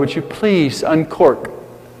Lord, would you please uncork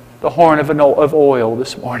the horn of oil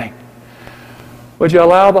this morning? Would you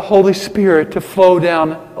allow the Holy Spirit to flow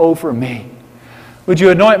down over me? Would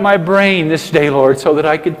you anoint my brain this day, Lord, so that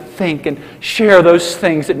I could think and share those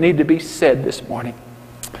things that need to be said this morning?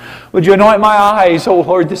 Would you anoint my eyes, oh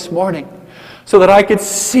Lord, this morning, so that I could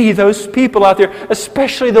see those people out there,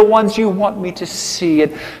 especially the ones you want me to see,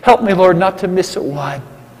 and help me, Lord, not to miss a one.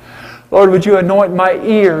 Lord, would you anoint my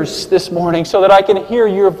ears this morning so that I can hear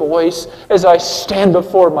your voice as I stand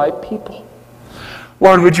before my people.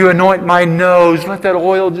 Lord, would you anoint my nose, let that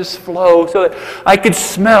oil just flow so that I could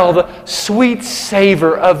smell the sweet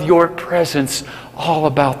savor of your presence all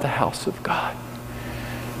about the house of God.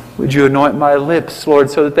 Would you anoint my lips, Lord,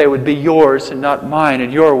 so that they would be yours and not mine,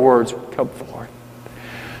 and your words would come forth.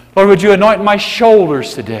 Lord, would you anoint my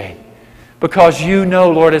shoulders today? Because you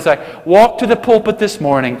know, Lord, as I walk to the pulpit this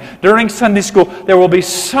morning, during Sunday school, there will be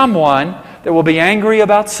someone that will be angry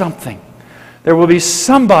about something. There will be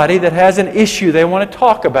somebody that has an issue they want to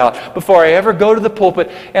talk about before I ever go to the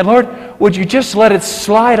pulpit. And Lord, would you just let it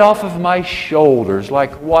slide off of my shoulders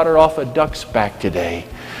like water off a duck's back today,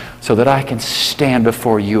 so that I can stand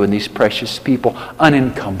before you and these precious people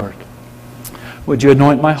unencumbered. Would you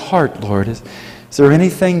anoint my heart, Lord? Is there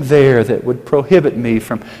anything there that would prohibit me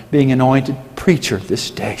from being anointed preacher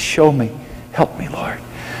this day? Show me. Help me, Lord.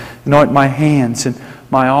 Anoint my hands and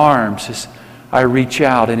my arms as I reach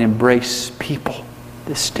out and embrace people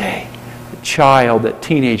this day. The child, that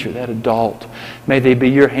teenager, that adult. May they be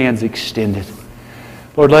your hands extended.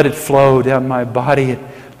 Lord, let it flow down my body.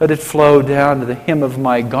 Let it flow down to the hem of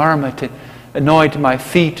my garment and anoint my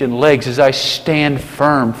feet and legs as I stand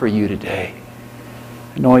firm for you today.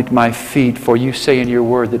 Anoint my feet, for you say in your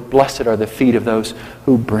word that blessed are the feet of those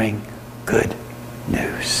who bring good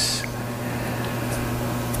news.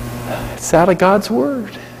 It's out of God's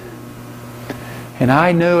word. And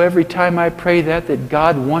I know every time I pray that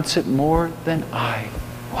God wants it more than I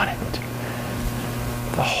want it.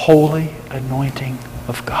 The holy anointing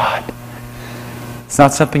of God. It's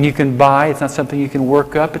not something you can buy. It's not something you can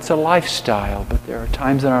work up. It's a lifestyle. But there are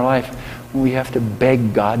times in our life when we have to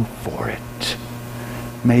beg God for it.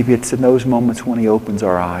 Maybe it's in those moments when He opens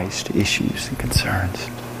our eyes to issues and concerns.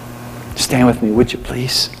 Stand with me, would you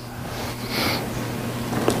please?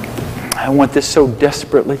 I want this so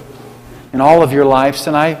desperately in all of your lives,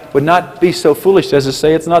 and I would not be so foolish as to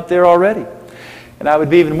say it's not there already. And I would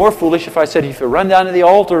be even more foolish if I said, if you run down to the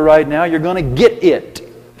altar right now, you're going to get it.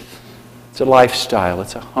 It's a lifestyle.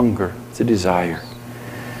 It's a hunger. It's a desire.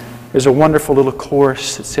 There's a wonderful little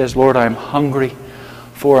chorus that says, Lord, I'm hungry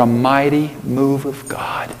for a mighty move of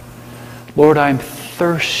God. Lord, I'm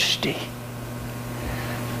thirsty.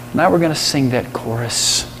 Now we're going to sing that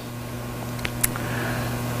chorus.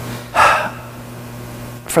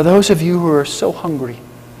 For those of you who are so hungry,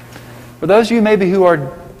 for those of you maybe who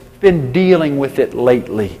are been dealing with it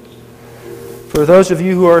lately, for those of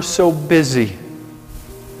you who are so busy,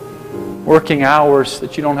 working hours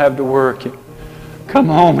that you don't have to work, you come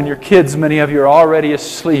home and your kids, many of you, are already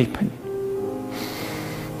asleep. And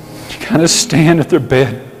you kind of stand at their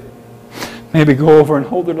bed, maybe go over and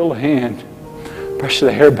hold their little hand, brush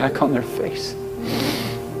the hair back on their face.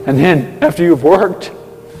 And then, after you've worked,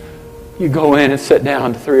 you go in and sit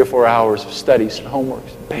down to 3 or 4 hours of studies and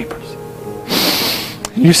homeworks and papers.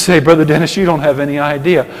 You say, Brother Dennis, you don't have any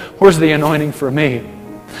idea. Where's the anointing for me?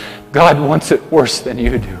 God wants it worse than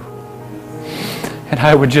you do. And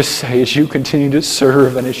I would just say, as you continue to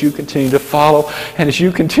serve and as you continue to follow and as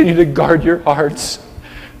you continue to guard your hearts,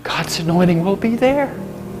 God's anointing will be there.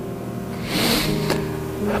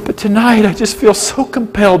 But tonight, I just feel so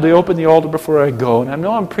compelled to open the altar before I go. And I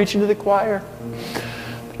know I'm preaching to the choir.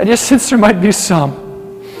 I just sense there might be some.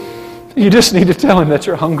 You just need to tell Him that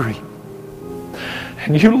you're hungry.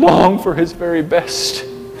 And you long for His very best.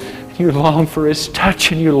 You long for His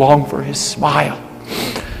touch and you long for His smile.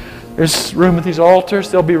 There's room at these altars.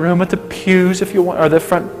 There'll be room at the pews if you want, or the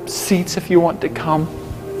front seats if you want to come.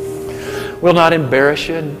 We'll not embarrass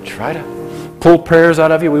you and try to pull prayers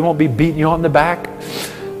out of you. We won't be beating you on the back.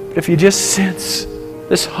 But if you just sense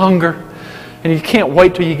this hunger and you can't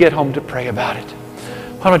wait till you get home to pray about it,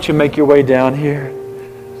 why don't you make your way down here?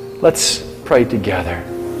 Let's pray together.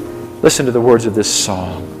 Listen to the words of this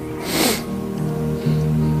song.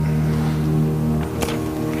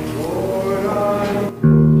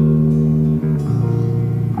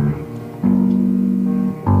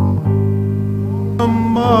 A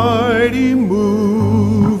mighty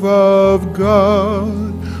move of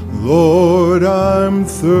God, Lord, I'm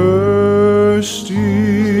thirsty.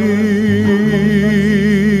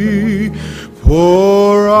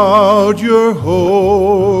 Pour out your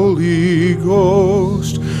Holy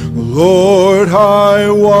Ghost. Lord, I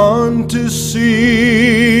want to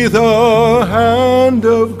see the hand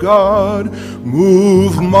of God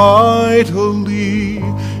move mightily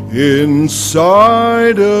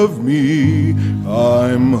inside of me.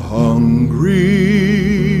 I'm hungry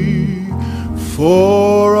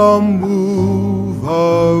for a move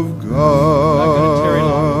of God. I'm not going to tarry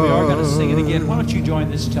long. We are going to sing it again. Why don't you join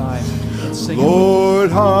this time? Let's sing it.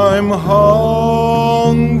 Lord, I'm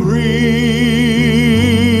hungry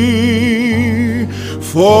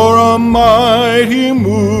for a mighty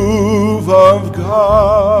move of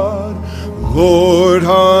God. Lord,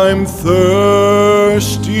 I'm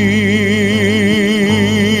thirsty.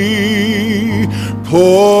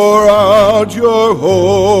 Pour out your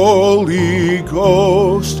Holy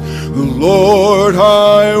Ghost. Lord,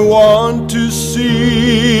 I want to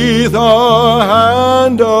see the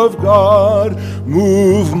hand of God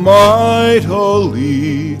move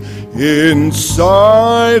mightily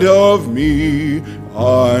inside of me.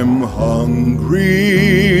 I'm hungry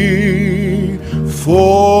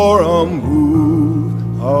for a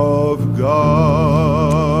move of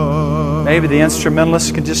God. Maybe the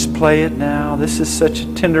instrumentalists can just play it now. This is such a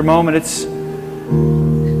tender moment. It's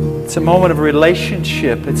a moment of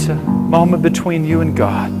relationship. It's a moment between you and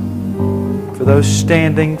God. For those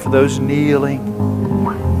standing, for those kneeling,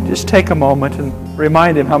 just take a moment and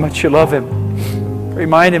remind Him how much you love Him.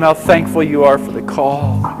 Remind Him how thankful you are for the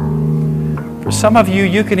call. For some of you,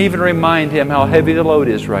 you can even remind Him how heavy the load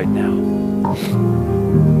is right now.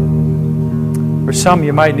 For some,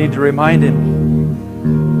 you might need to remind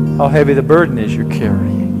Him how heavy the burden is you're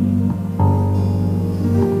carrying.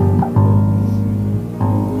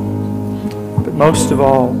 But most of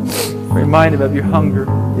all, remind Him of your hunger.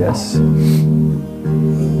 Yes.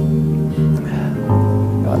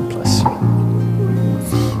 God bless you.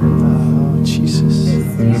 Oh, Jesus.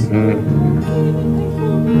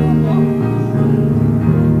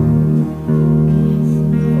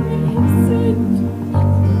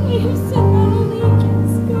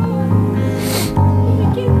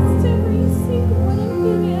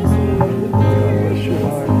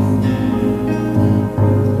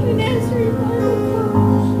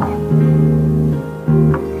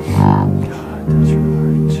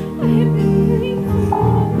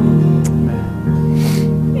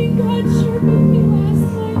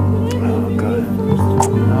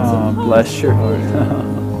 Bless your heart.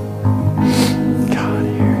 God,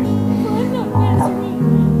 hear it.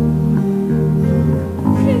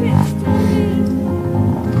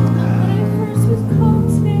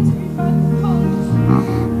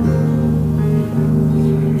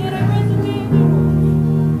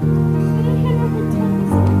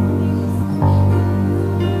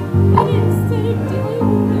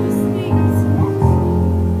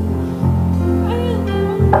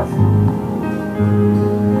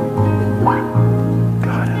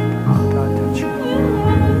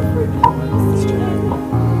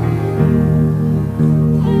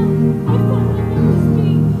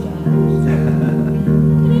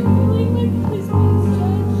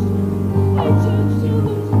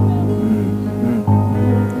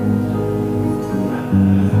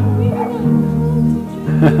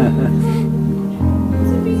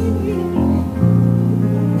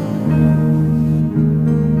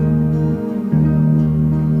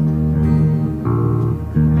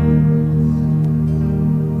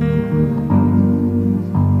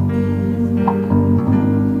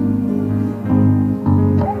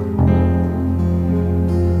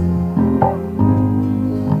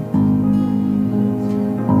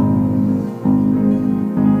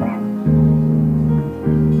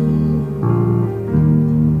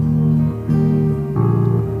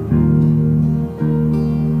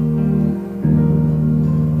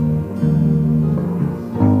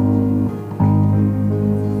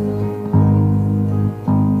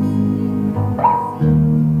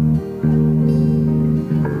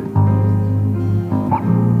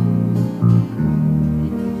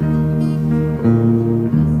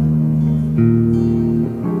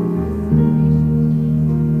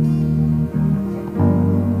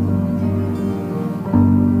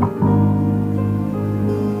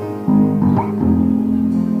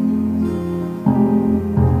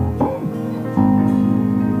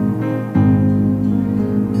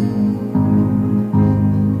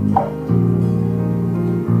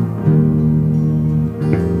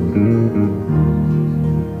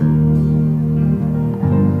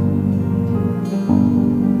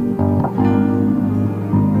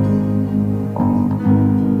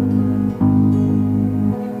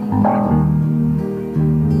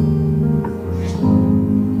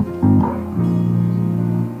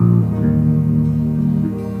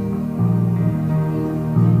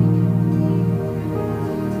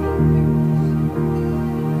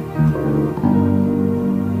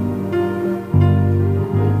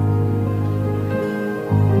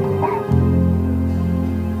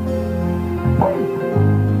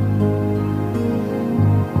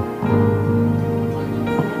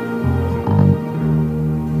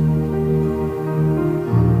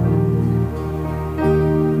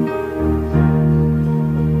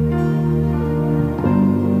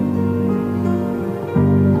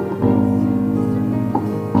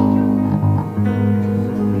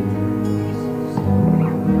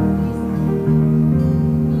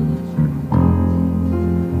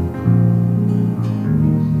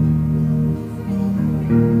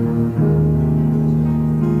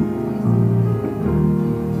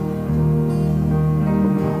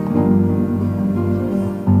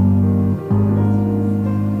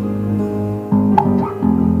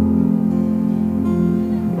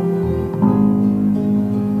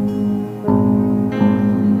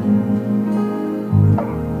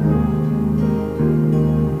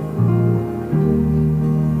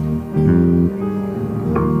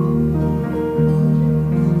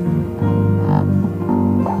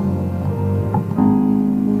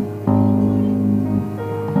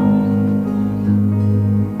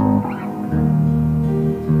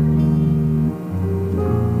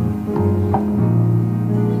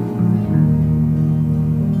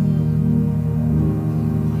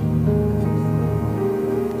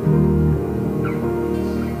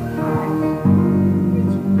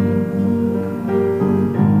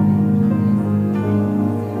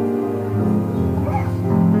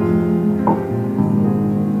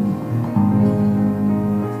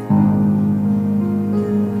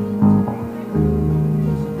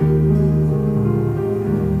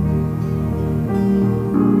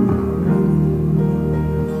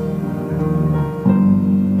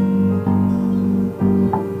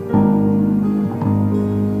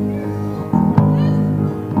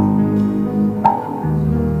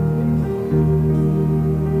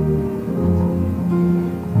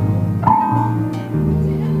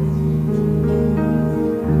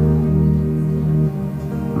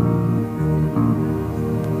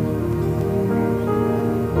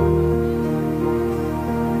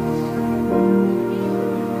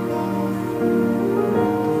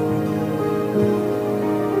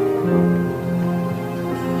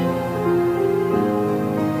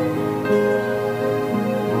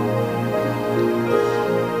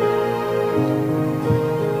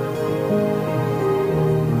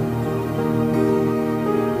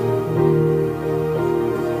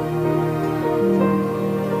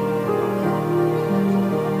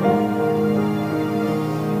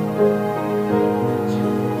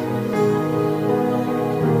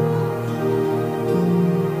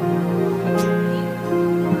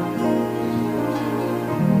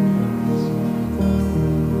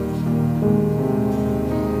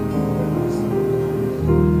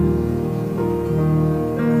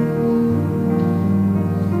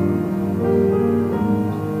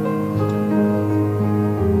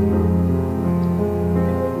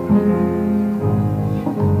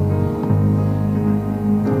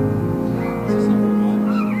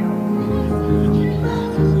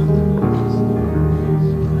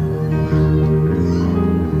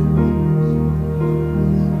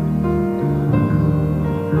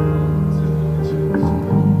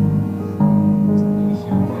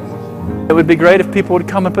 would be great if people would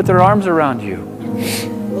come and put their arms around you.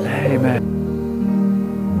 Amen.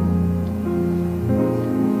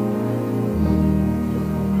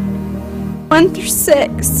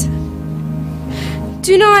 1-6.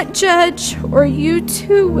 Do not judge, or you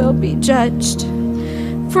too will be judged.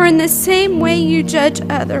 For in the same way you judge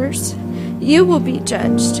others, you will be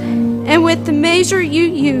judged. And with the measure you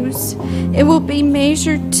use, it will be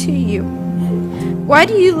measured to you. Why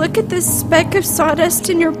do you look at the speck of sawdust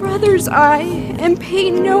in your brother's eye and pay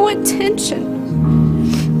no attention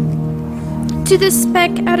to the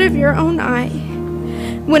speck out of your own eye,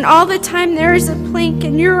 when all the time there is a plank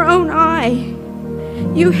in your own eye?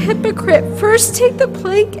 You hypocrite, first take the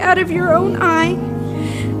plank out of your own eye,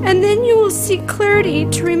 and then you will see clarity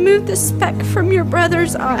to remove the speck from your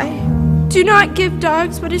brother's eye. Do not give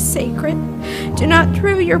dogs what is sacred. Do not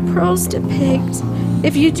throw your pearls to pigs.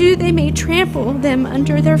 If you do, they may trample them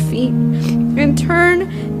under their feet and turn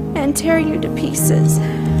and tear you to pieces.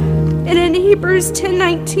 And in Hebrews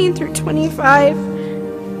 10:19-25,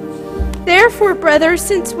 therefore, brothers,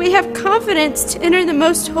 since we have confidence to enter the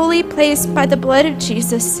most holy place by the blood of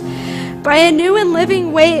Jesus, by a new and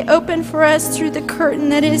living way opened for us through the curtain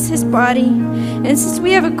that is his body, and since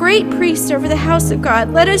we have a great priest over the house of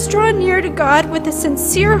God, let us draw near to God with a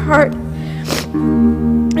sincere heart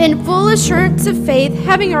in full assurance of faith,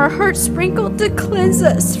 having our hearts sprinkled to cleanse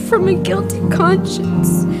us from a guilty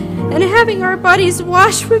conscience, and having our bodies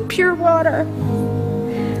washed with pure water.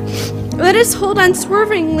 Let us hold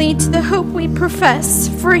unswervingly to the hope we profess,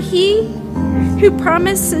 for he who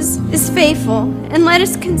promises is faithful, and let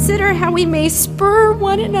us consider how we may spur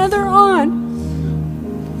one another on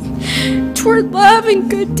toward love and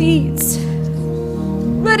good deeds.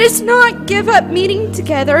 Let us not give up meeting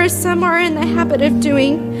together as some are in the habit of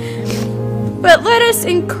doing, but let us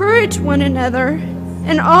encourage one another,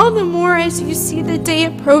 and all the more as you see the day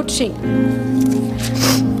approaching.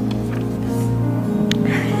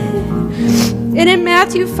 And in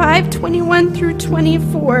Matthew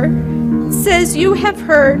 5:21-24, it says, you have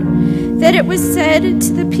heard that it was said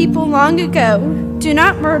to the people long ago, do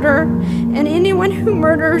not murder, and anyone who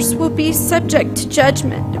murders will be subject to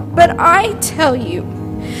judgment. But I tell you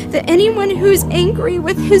that anyone who is angry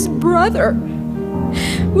with his brother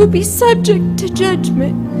will be subject to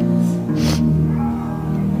judgment.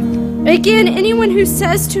 Again, anyone who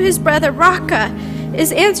says to his brother, Raka,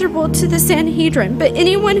 is answerable to the Sanhedrin, but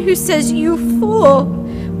anyone who says, you fool,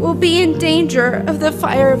 will be in danger of the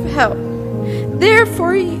fire of hell.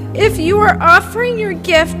 Therefore, if you are offering your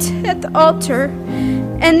gift at the altar,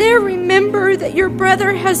 and there remember that your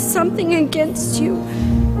brother has something against you,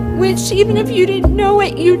 which even if you didn't know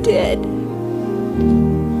it, you did,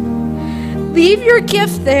 leave your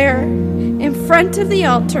gift there in front of the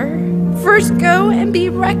altar. First go and be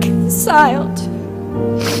reconciled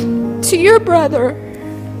to your brother.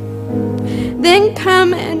 Then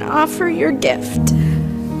come and offer your gift.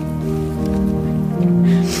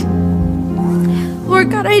 Lord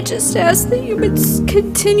God, I just ask that you would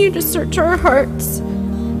continue to search our hearts.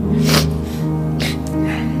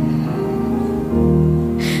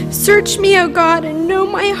 Search me, O God, and know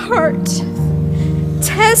my heart.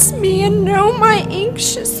 Test me and know my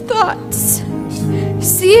anxious thoughts.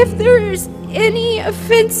 See if there is any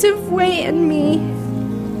offensive way in me,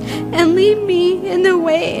 and lead me in the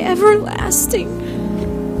way everlasting.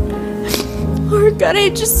 Lord God, I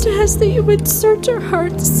just ask that you would search our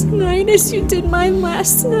hearts tonight as you did mine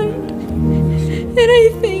last night. And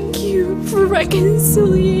I thank you for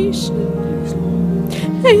reconciliation.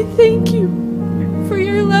 I thank you for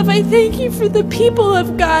your love. I thank you for the people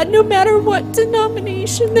of God, no matter what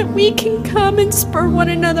denomination, that we can come and spur one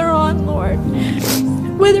another on, Lord.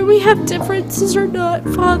 Whether we have differences or not,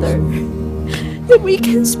 Father, that we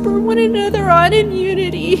can spur one another on in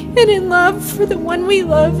unity and in love for the one we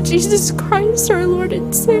love, Jesus Christ, our Lord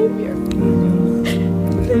and Savior.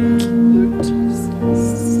 Thank you, Lord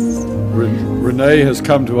Jesus. Renee has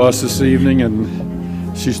come to us this evening, and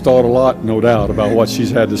she's thought a lot, no doubt, about what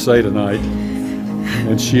she's had to say tonight.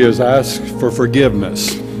 And she has asked for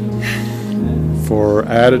forgiveness for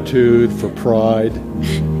attitude, for pride,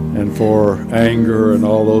 and for anger and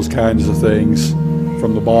all those kinds of things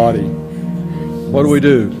from the body. What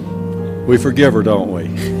do? We forgive her, don't we?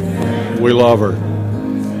 We love her.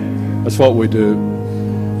 That's what we do.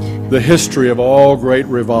 The history of all great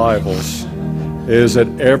revivals is that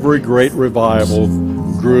every great revival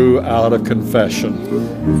grew out of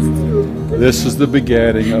confession. This is the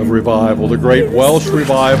beginning of revival. The great Welsh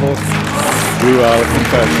revival grew out of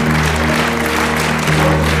confession.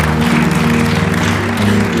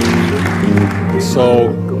 So,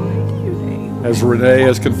 as Renee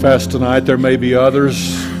has confessed tonight, there may be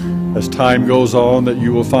others as time goes on, that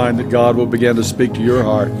you will find that God will begin to speak to your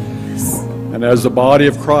heart. And as the body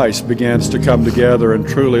of Christ begins to come together and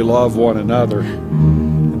truly love one another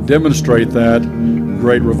and demonstrate that,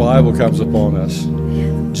 great revival comes upon us.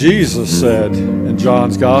 Jesus said in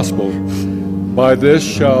John's Gospel, "By this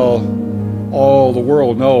shall all the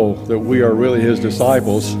world know that we are really his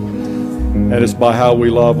disciples, and it's by how we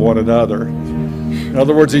love one another." In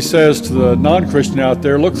other words, he says to the non-Christian out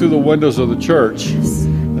there, look through the windows of the church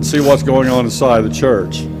and see what's going on inside the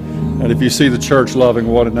church. And if you see the church loving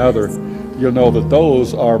one another, you'll know that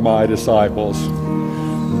those are my disciples.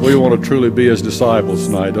 We want to truly be his disciples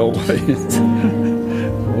tonight, don't we?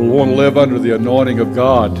 We want to live under the anointing of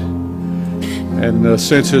God and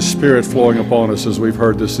sense his Spirit flowing upon us as we've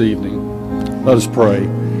heard this evening. Let us pray.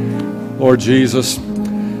 Lord Jesus,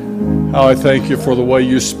 how I thank you for the way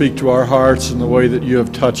you speak to our hearts and the way that you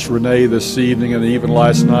have touched Renee this evening and even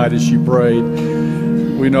last night as she prayed.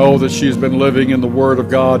 We know that she's been living in the Word of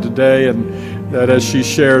God today, and that as she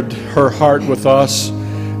shared her heart with us,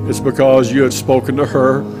 it's because you had spoken to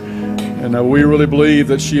her. And we really believe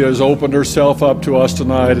that she has opened herself up to us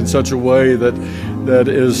tonight in such a way that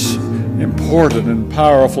is important and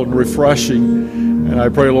powerful and refreshing. And I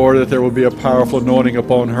pray, Lord, that there will be a powerful anointing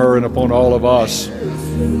upon her and upon all of us.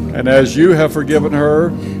 And as you have forgiven her,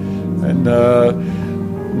 and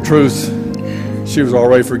in truth, she was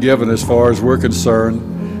already forgiven as far as we're concerned,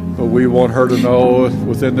 but we want her to know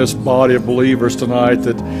within this body of believers tonight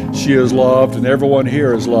that she is loved and everyone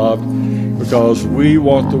here is loved, because we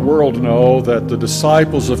want the world to know that the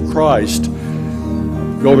disciples of Christ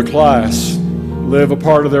go to class, live a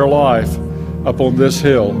part of their life up on this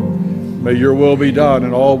hill. May your will be done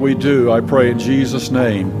in all we do, I pray in Jesus'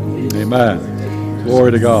 name. Amen.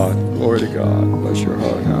 Glory to God. Glory to God. Bless your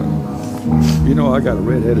heart, huh? You know I got a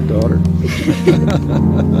red-headed daughter.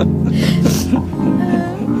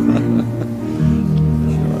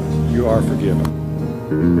 You are forgiven.